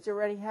courts. It's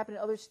already happened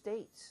in other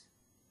states.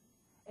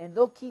 And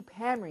they'll keep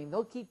hammering,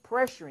 they'll keep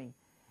pressuring,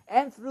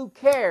 and through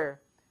CARE,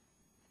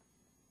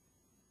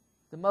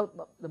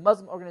 the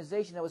Muslim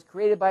organization that was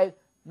created by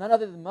none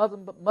other than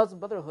Muslim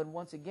Brotherhood,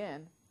 once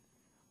again,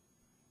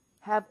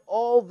 have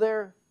all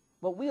their,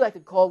 what we like to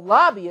call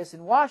lobbyists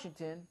in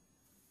Washington,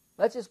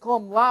 let's just call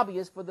them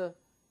lobbyists for the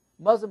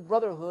Muslim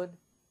Brotherhood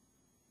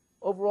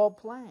overall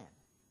plan,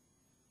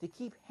 to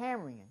keep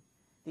hammering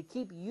it, to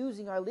keep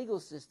using our legal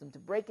system to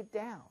break it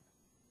down.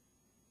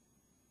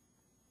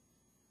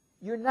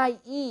 You're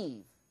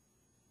naive,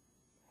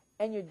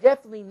 and you're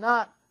definitely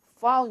not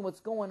following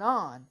what's going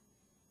on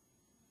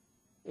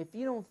if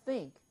you don't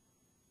think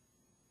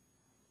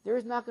there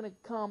is not going to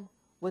come,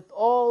 with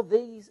all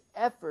these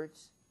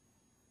efforts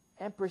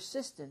and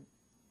persistent,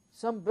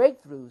 some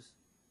breakthroughs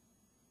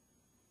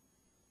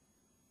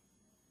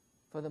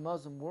for the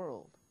Muslim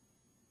world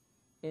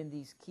in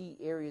these key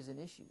areas and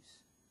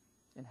issues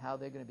and how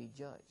they're going to be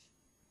judged.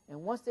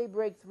 And once they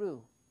break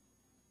through,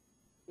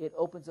 it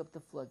opens up the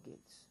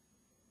floodgates.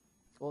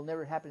 It will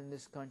never happen in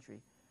this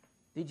country.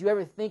 Did you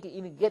ever think it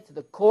even get to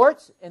the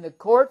courts? And the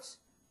courts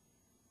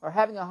are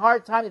having a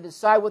hard time to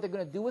decide what they're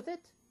going to do with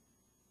it?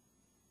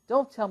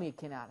 Don't tell me it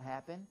cannot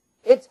happen.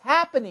 It's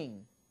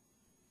happening.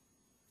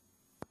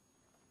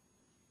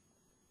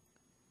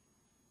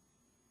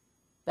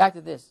 Back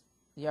to this.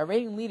 The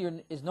Iranian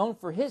leader is known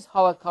for his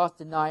Holocaust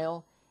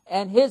denial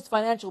and his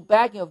financial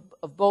backing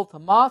of both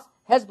Hamas,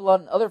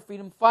 Hezbollah, and other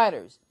freedom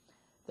fighters.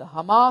 The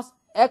Hamas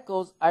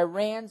echoes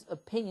Iran's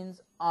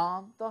opinions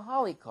on the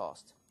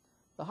Holocaust.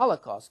 The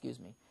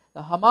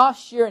Hamas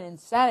share an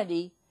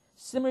insanity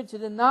similar to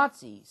the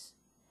Nazis,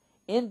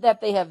 in that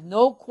they have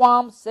no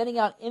qualms sending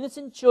out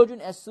innocent children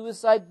as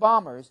suicide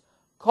bombers,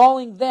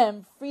 calling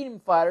them freedom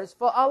fighters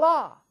for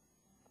Allah.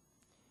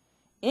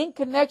 in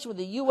connection with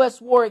the U.S.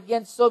 war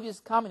against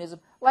Soviet communism,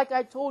 like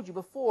I told you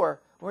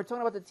before, when we were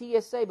talking about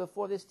the TSA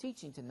before this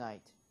teaching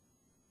tonight.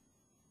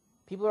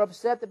 People are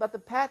upset about the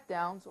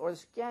pat-downs or the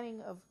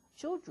scanning of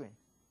children.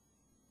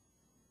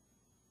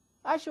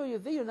 I showed you a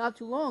video not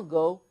too long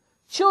ago,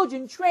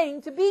 children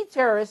trained to be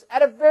terrorists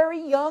at a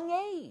very young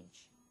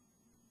age.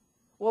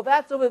 Well,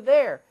 that's over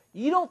there.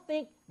 You don't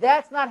think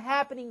that's not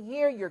happening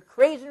here? You're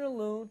crazy in a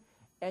loon,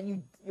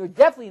 and you're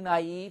definitely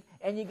naive,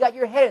 and you got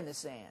your head in the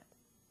sand.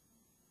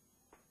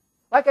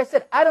 Like I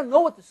said, I don't know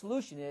what the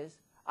solution is.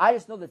 I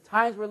just know the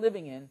times we're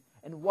living in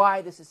and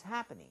why this is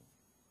happening.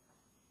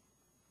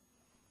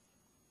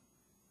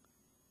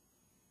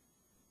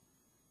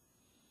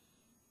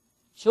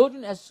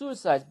 Children as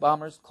suicide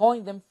bombers,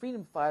 calling them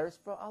freedom fighters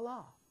for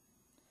Allah.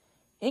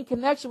 In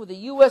connection with the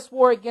U.S.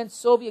 war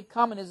against Soviet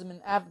communism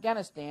in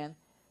Afghanistan,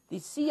 the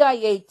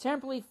CIA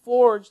temporarily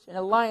forged an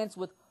alliance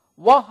with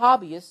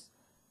Wahhabists,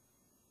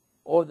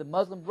 or the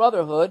Muslim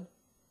Brotherhood,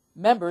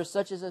 members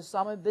such as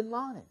Osama bin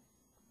Laden.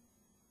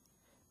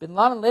 Bin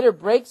Laden later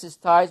breaks his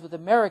ties with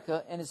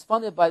America and is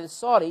funded by the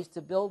Saudis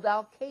to build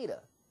Al-Qaeda.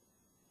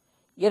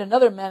 Yet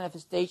another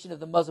manifestation of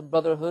the Muslim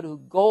Brotherhood,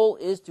 whose goal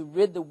is to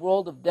rid the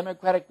world of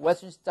democratic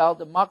Western-style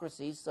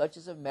democracies such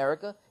as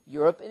America,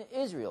 Europe, and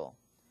Israel.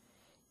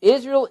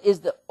 Israel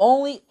is the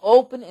only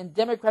open and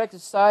democratic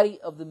society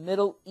of the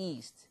Middle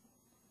East,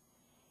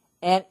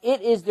 and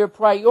it is their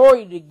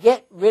priority to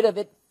get rid of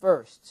it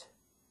first.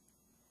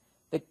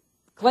 The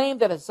claim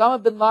that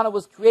Osama bin Laden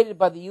was created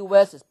by the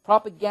U.S. is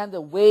propaganda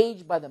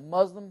waged by the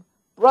Muslim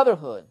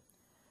Brotherhood.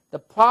 The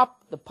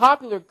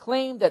popular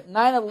claim that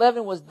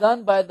 9/11 was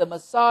done by the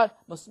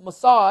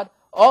Mossad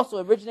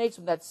also originates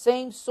from that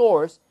same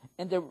source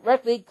and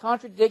directly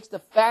contradicts the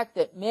fact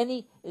that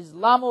many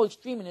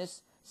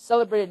Islamo-extremists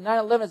celebrated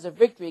 9/11 as a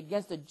victory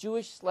against the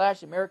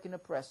Jewish/American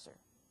oppressor.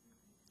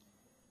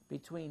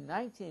 Between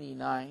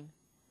 1989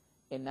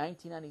 and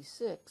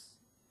 1996,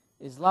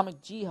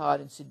 Islamic Jihad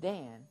in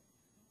Sudan.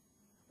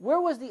 Where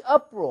was the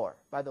uproar,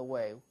 by the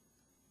way,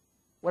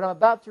 what I'm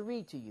about to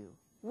read to you?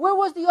 Where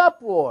was the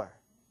uproar?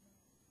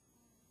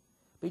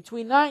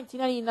 Between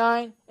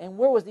 1999 and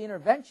where was the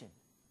intervention?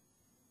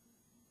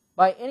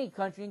 By any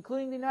country,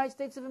 including the United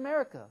States of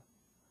America.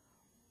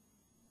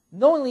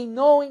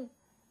 Knowing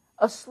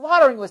a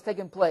slaughtering was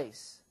taking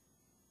place.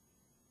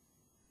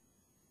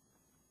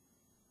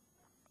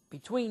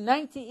 Between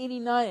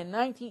 1989 and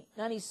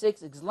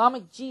 1996,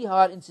 Islamic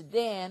Jihad in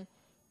Sudan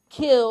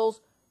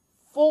kills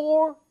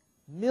 4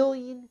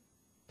 million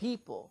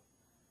people.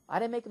 I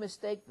didn't make a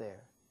mistake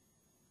there.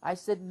 I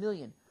said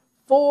million.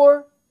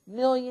 4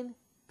 million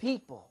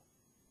people.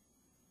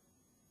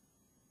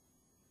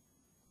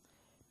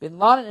 Bin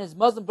Laden and his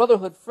Muslim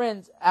Brotherhood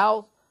friends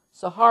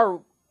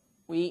al-Sahrawi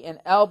and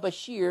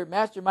al-Bashir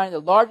masterminded the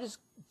largest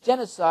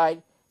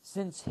genocide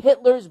since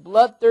Hitler's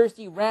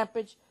bloodthirsty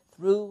rampage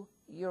through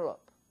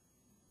Europe.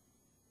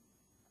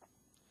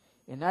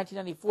 In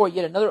 1994,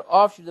 yet another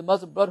offshoot of the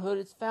Muslim Brotherhood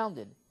is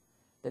founded,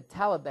 the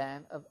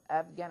Taliban of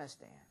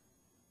Afghanistan.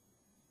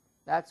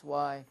 That's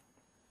why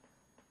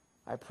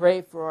I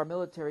pray for our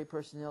military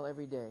personnel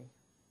every day.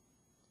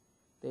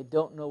 They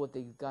don't know what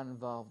they've got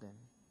involved in.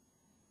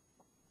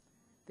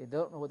 They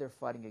don't know what they're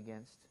fighting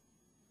against.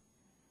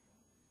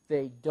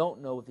 They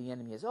don't know what the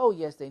enemy is. Oh,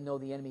 yes, they know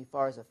the enemy as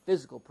far as a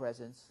physical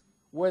presence,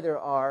 where they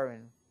are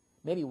and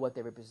maybe what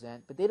they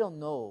represent, but they don't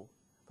know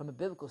from a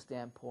biblical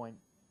standpoint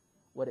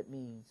what it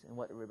means and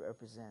what it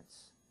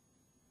represents.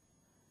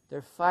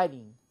 They're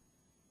fighting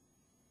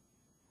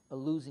a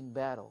losing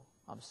battle.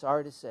 I'm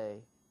sorry to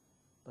say,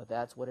 but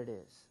that's what it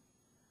is.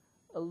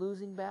 A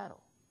losing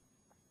battle.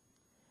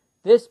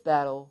 This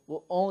battle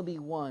will only be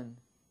won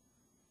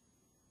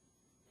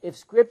if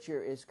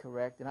Scripture is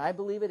correct, and I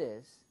believe it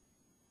is,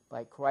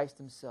 by Christ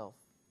Himself.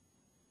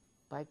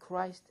 By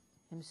Christ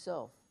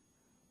Himself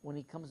when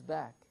He comes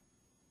back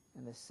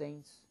and the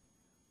saints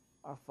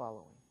are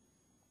following.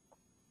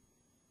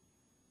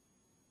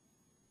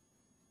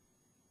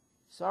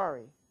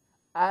 Sorry,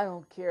 I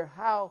don't care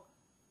how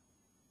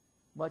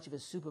much of a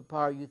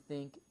superpower you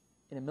think,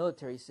 in a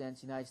military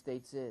sense, the United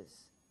States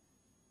is.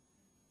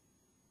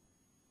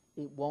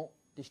 It won't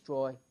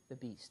destroy the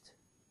beast.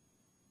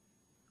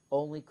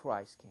 Only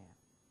Christ can.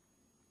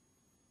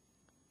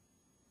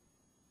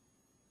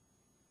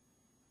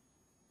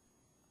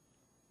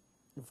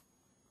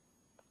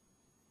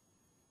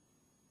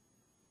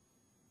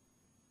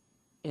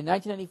 In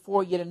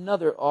 1994, yet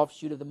another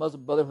offshoot of the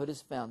Muslim Brotherhood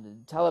is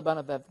founded, the Taliban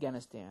of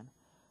Afghanistan.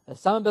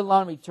 Osama bin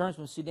Laden returns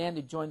from Sudan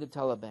to join the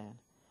Taliban.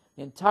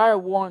 The entire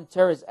war on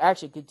terror is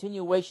actually a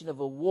continuation of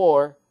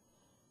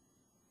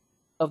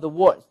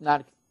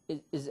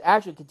is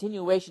actually a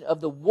continuation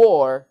of the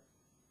war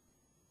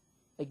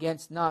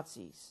against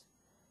Nazis.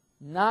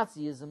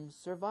 Nazism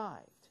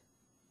survived.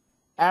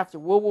 After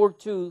World War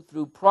II,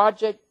 through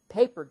Project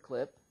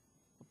Paperclip,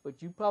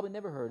 which you probably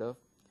never heard of,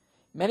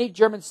 many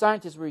German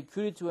scientists were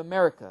recruited to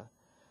America,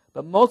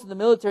 but most of the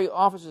military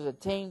officers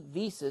obtained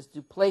visas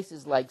to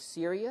places like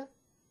Syria,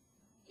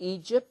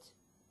 Egypt,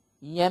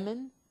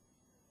 Yemen,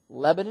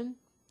 Lebanon.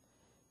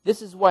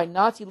 This is why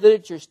Nazi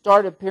literature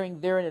started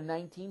appearing there in the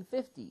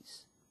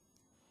 1950s.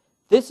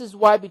 This is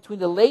why between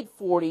the late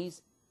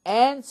 40s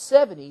and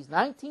 70s,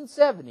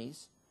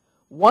 1970s,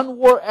 one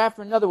war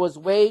after another was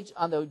waged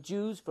on the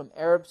Jews from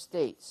Arab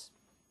states.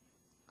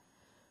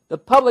 The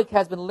public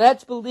has been led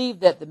to believe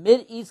that the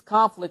Mideast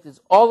conflict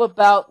is all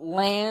about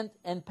land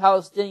and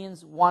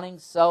Palestinians wanting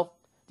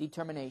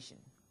self-determination.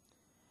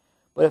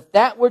 But if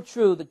that were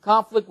true, the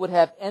conflict would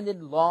have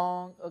ended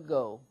long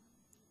ago.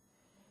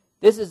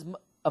 This is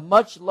a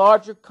much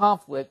larger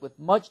conflict with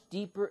much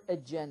deeper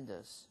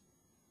agendas.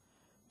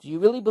 Do you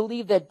really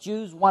believe that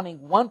Jews wanting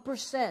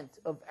 1%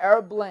 of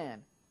Arab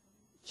land,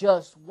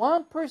 just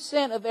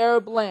 1% of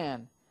Arab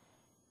land,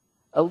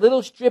 a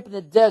little strip in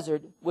the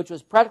desert, which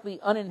was practically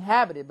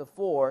uninhabited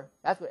before,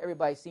 that's what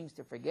everybody seems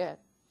to forget,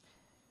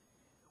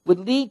 would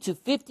lead to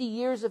 50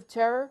 years of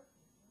terror?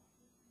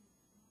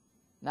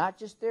 Not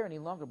just there any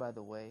longer, by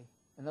the way,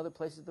 in other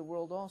places of the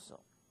world also.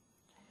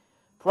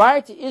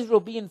 Prior to Israel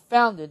being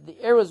founded, the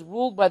area was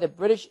ruled by the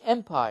British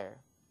Empire,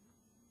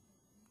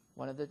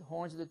 one of the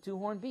horns of the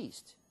two-horned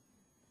beast.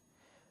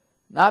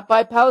 Not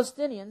by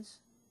Palestinians,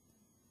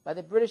 by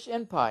the British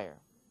Empire.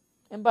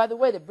 And by the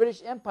way, the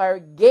British Empire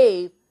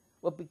gave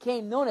what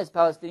became known as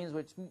Palestinians,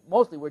 which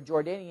mostly were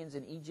Jordanians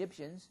and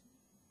Egyptians,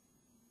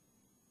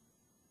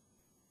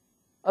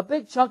 a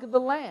big chunk of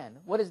the land,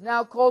 what is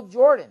now called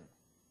Jordan.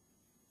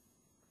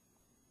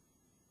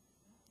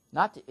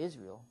 Not to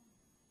Israel.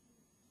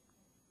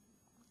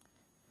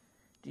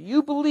 Do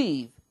you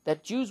believe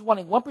that Jews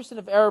wanting 1%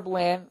 of Arab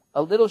land,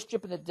 a little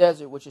strip in the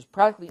desert, which was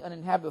practically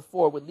uninhabited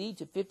before, would lead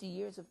to 50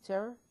 years of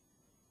terror?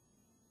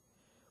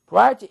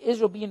 Prior to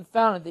Israel being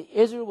founded,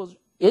 Israel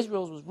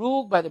was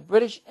ruled by the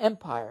British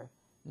Empire,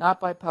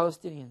 not by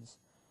Palestinians.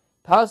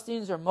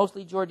 Palestinians are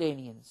mostly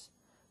Jordanians.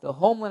 The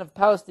homeland of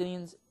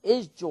Palestinians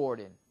is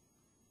Jordan.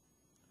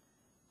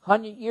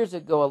 100 years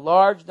ago, a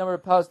large number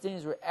of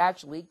Palestinians were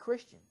actually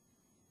Christian.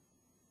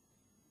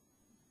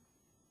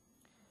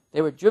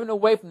 They were driven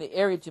away from the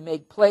area to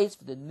make place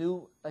for the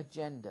new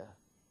agenda.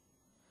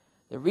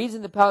 The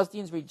reason the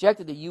Palestinians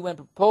rejected the UN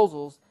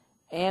proposals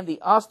and the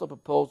Oslo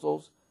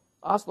proposals,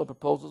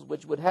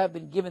 which would have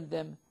been given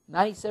them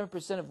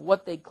 97% of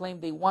what they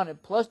claimed they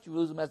wanted, plus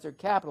Jerusalem as their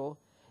capital,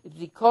 is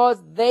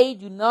because they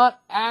do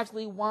not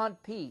actually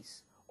want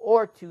peace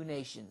or two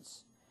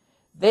nations.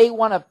 They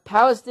want a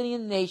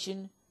Palestinian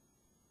nation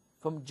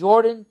from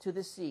Jordan to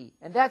the sea.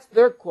 And that's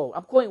their quote.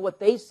 I'm quoting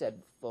what they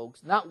said,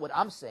 folks, not what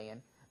I'm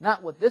saying.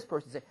 Not what this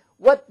person said.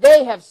 What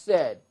they have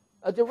said.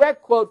 A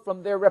direct quote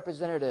from their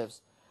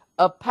representatives.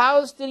 A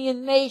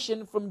Palestinian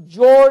nation from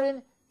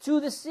Jordan to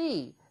the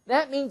sea.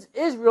 That means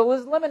Israel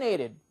is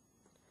eliminated.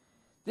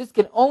 This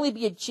can only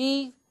be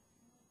achieved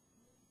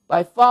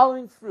by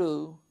following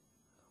through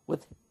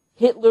with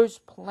Hitler's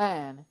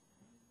plan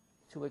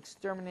to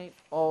exterminate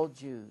all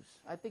Jews.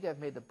 I think I've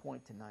made the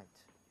point tonight.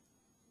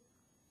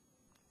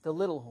 The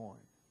little horn.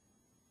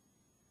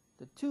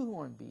 The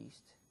two-horned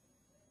beast.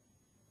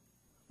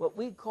 What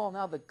we call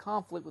now the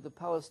conflict with the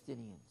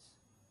Palestinians.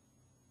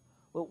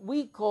 What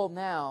we call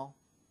now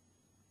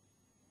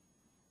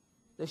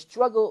the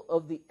struggle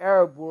of the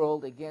Arab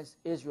world against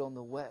Israel in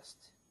the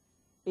West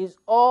is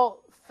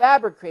all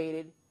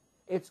fabricated,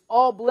 it's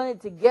all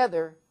blended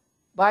together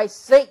by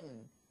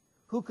Satan,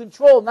 who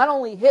controlled not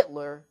only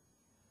Hitler,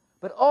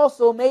 but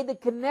also made the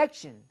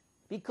connection,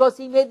 because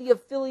he made the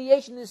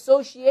affiliation, the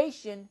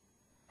association,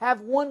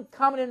 have one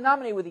common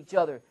denominator with each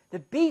other. The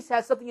beast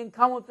has something in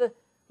common with the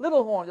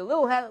little horn. The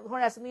little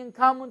horn has something in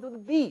common with the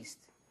beast.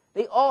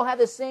 They all have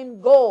the same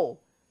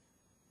goal.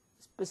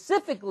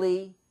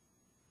 Specifically,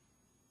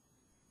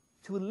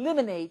 to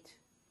eliminate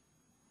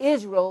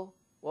Israel,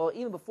 well,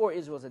 even before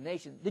Israel was a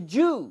nation, the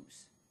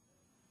Jews.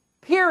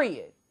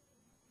 Period.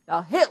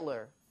 Now,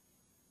 Hitler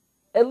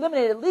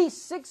eliminated at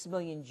least 6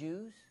 million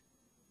Jews.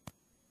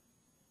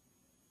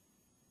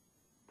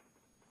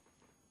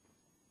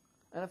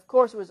 And of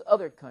course, there was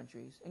other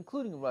countries,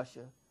 including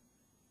Russia,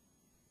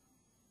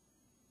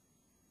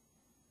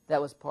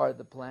 that was part of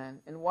the plan,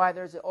 and why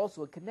there's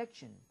also a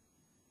connection,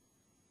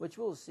 which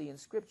we'll see in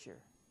Scripture,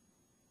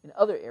 in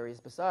other areas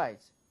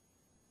besides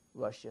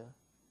Russia,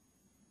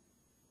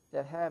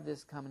 that have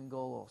this common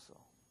goal also,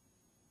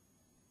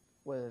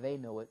 whether they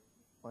know it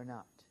or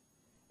not.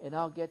 And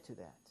I'll get to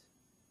that.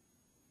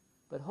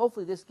 But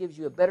hopefully this gives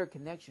you a better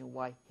connection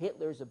why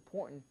Hitler is an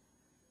important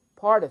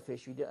part of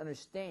history to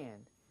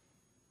understand.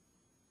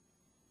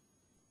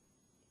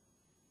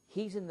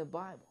 He's in the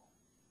Bible.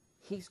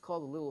 He's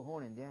called the little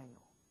horn in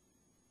Daniel.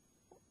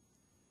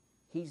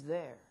 He's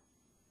there.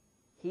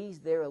 He's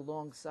there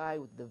alongside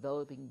with the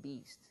developing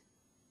beast.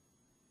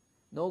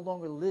 No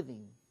longer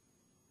living,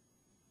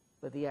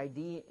 but the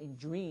idea and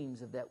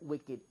dreams of that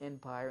wicked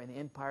empire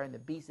and the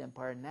beast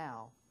empire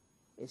now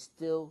is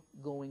still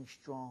going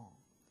strong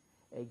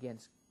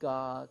against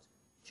God's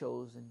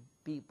chosen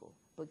people.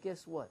 But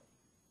guess what?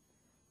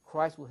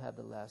 Christ will have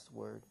the last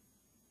word.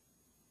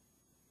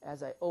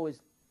 As I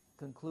always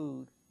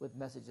conclude with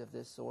messages of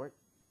this sort,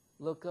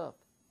 look up.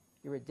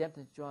 Your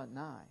redemption is drawn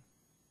nigh.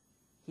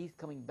 He's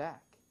coming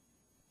back.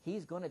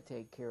 He's going to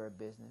take care of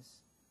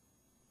business,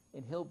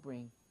 and He'll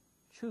bring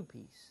true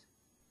peace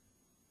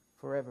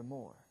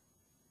forevermore.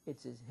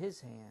 It's in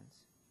His hands.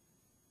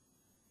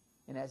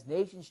 And as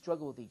nations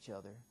struggle with each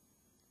other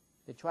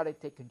to try to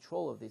take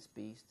control of this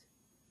beast,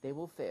 they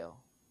will fail.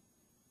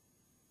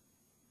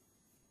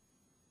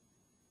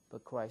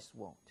 But Christ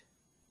won't.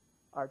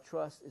 Our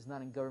trust is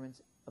not in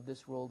governments of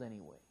this world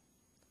anyway,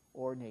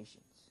 or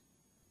nations.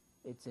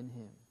 It's in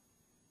Him.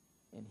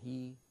 And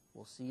He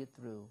will see it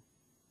through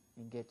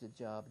and get the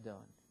job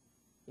done.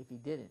 If He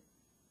didn't,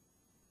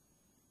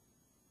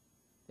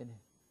 then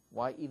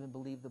why even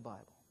believe the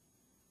Bible?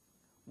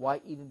 Why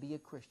even be a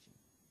Christian?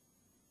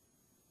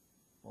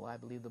 Well, I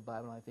believe the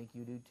Bible, and I think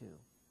you do too.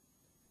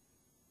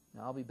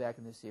 Now, I'll be back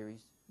in this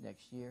series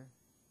next year.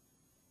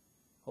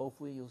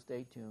 Hopefully, you'll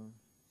stay tuned,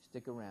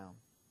 stick around.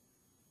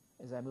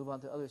 As I move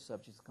on to other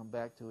subjects, I'll come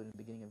back to it in the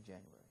beginning of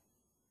January.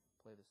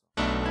 Play the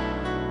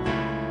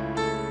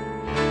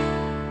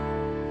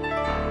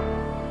song.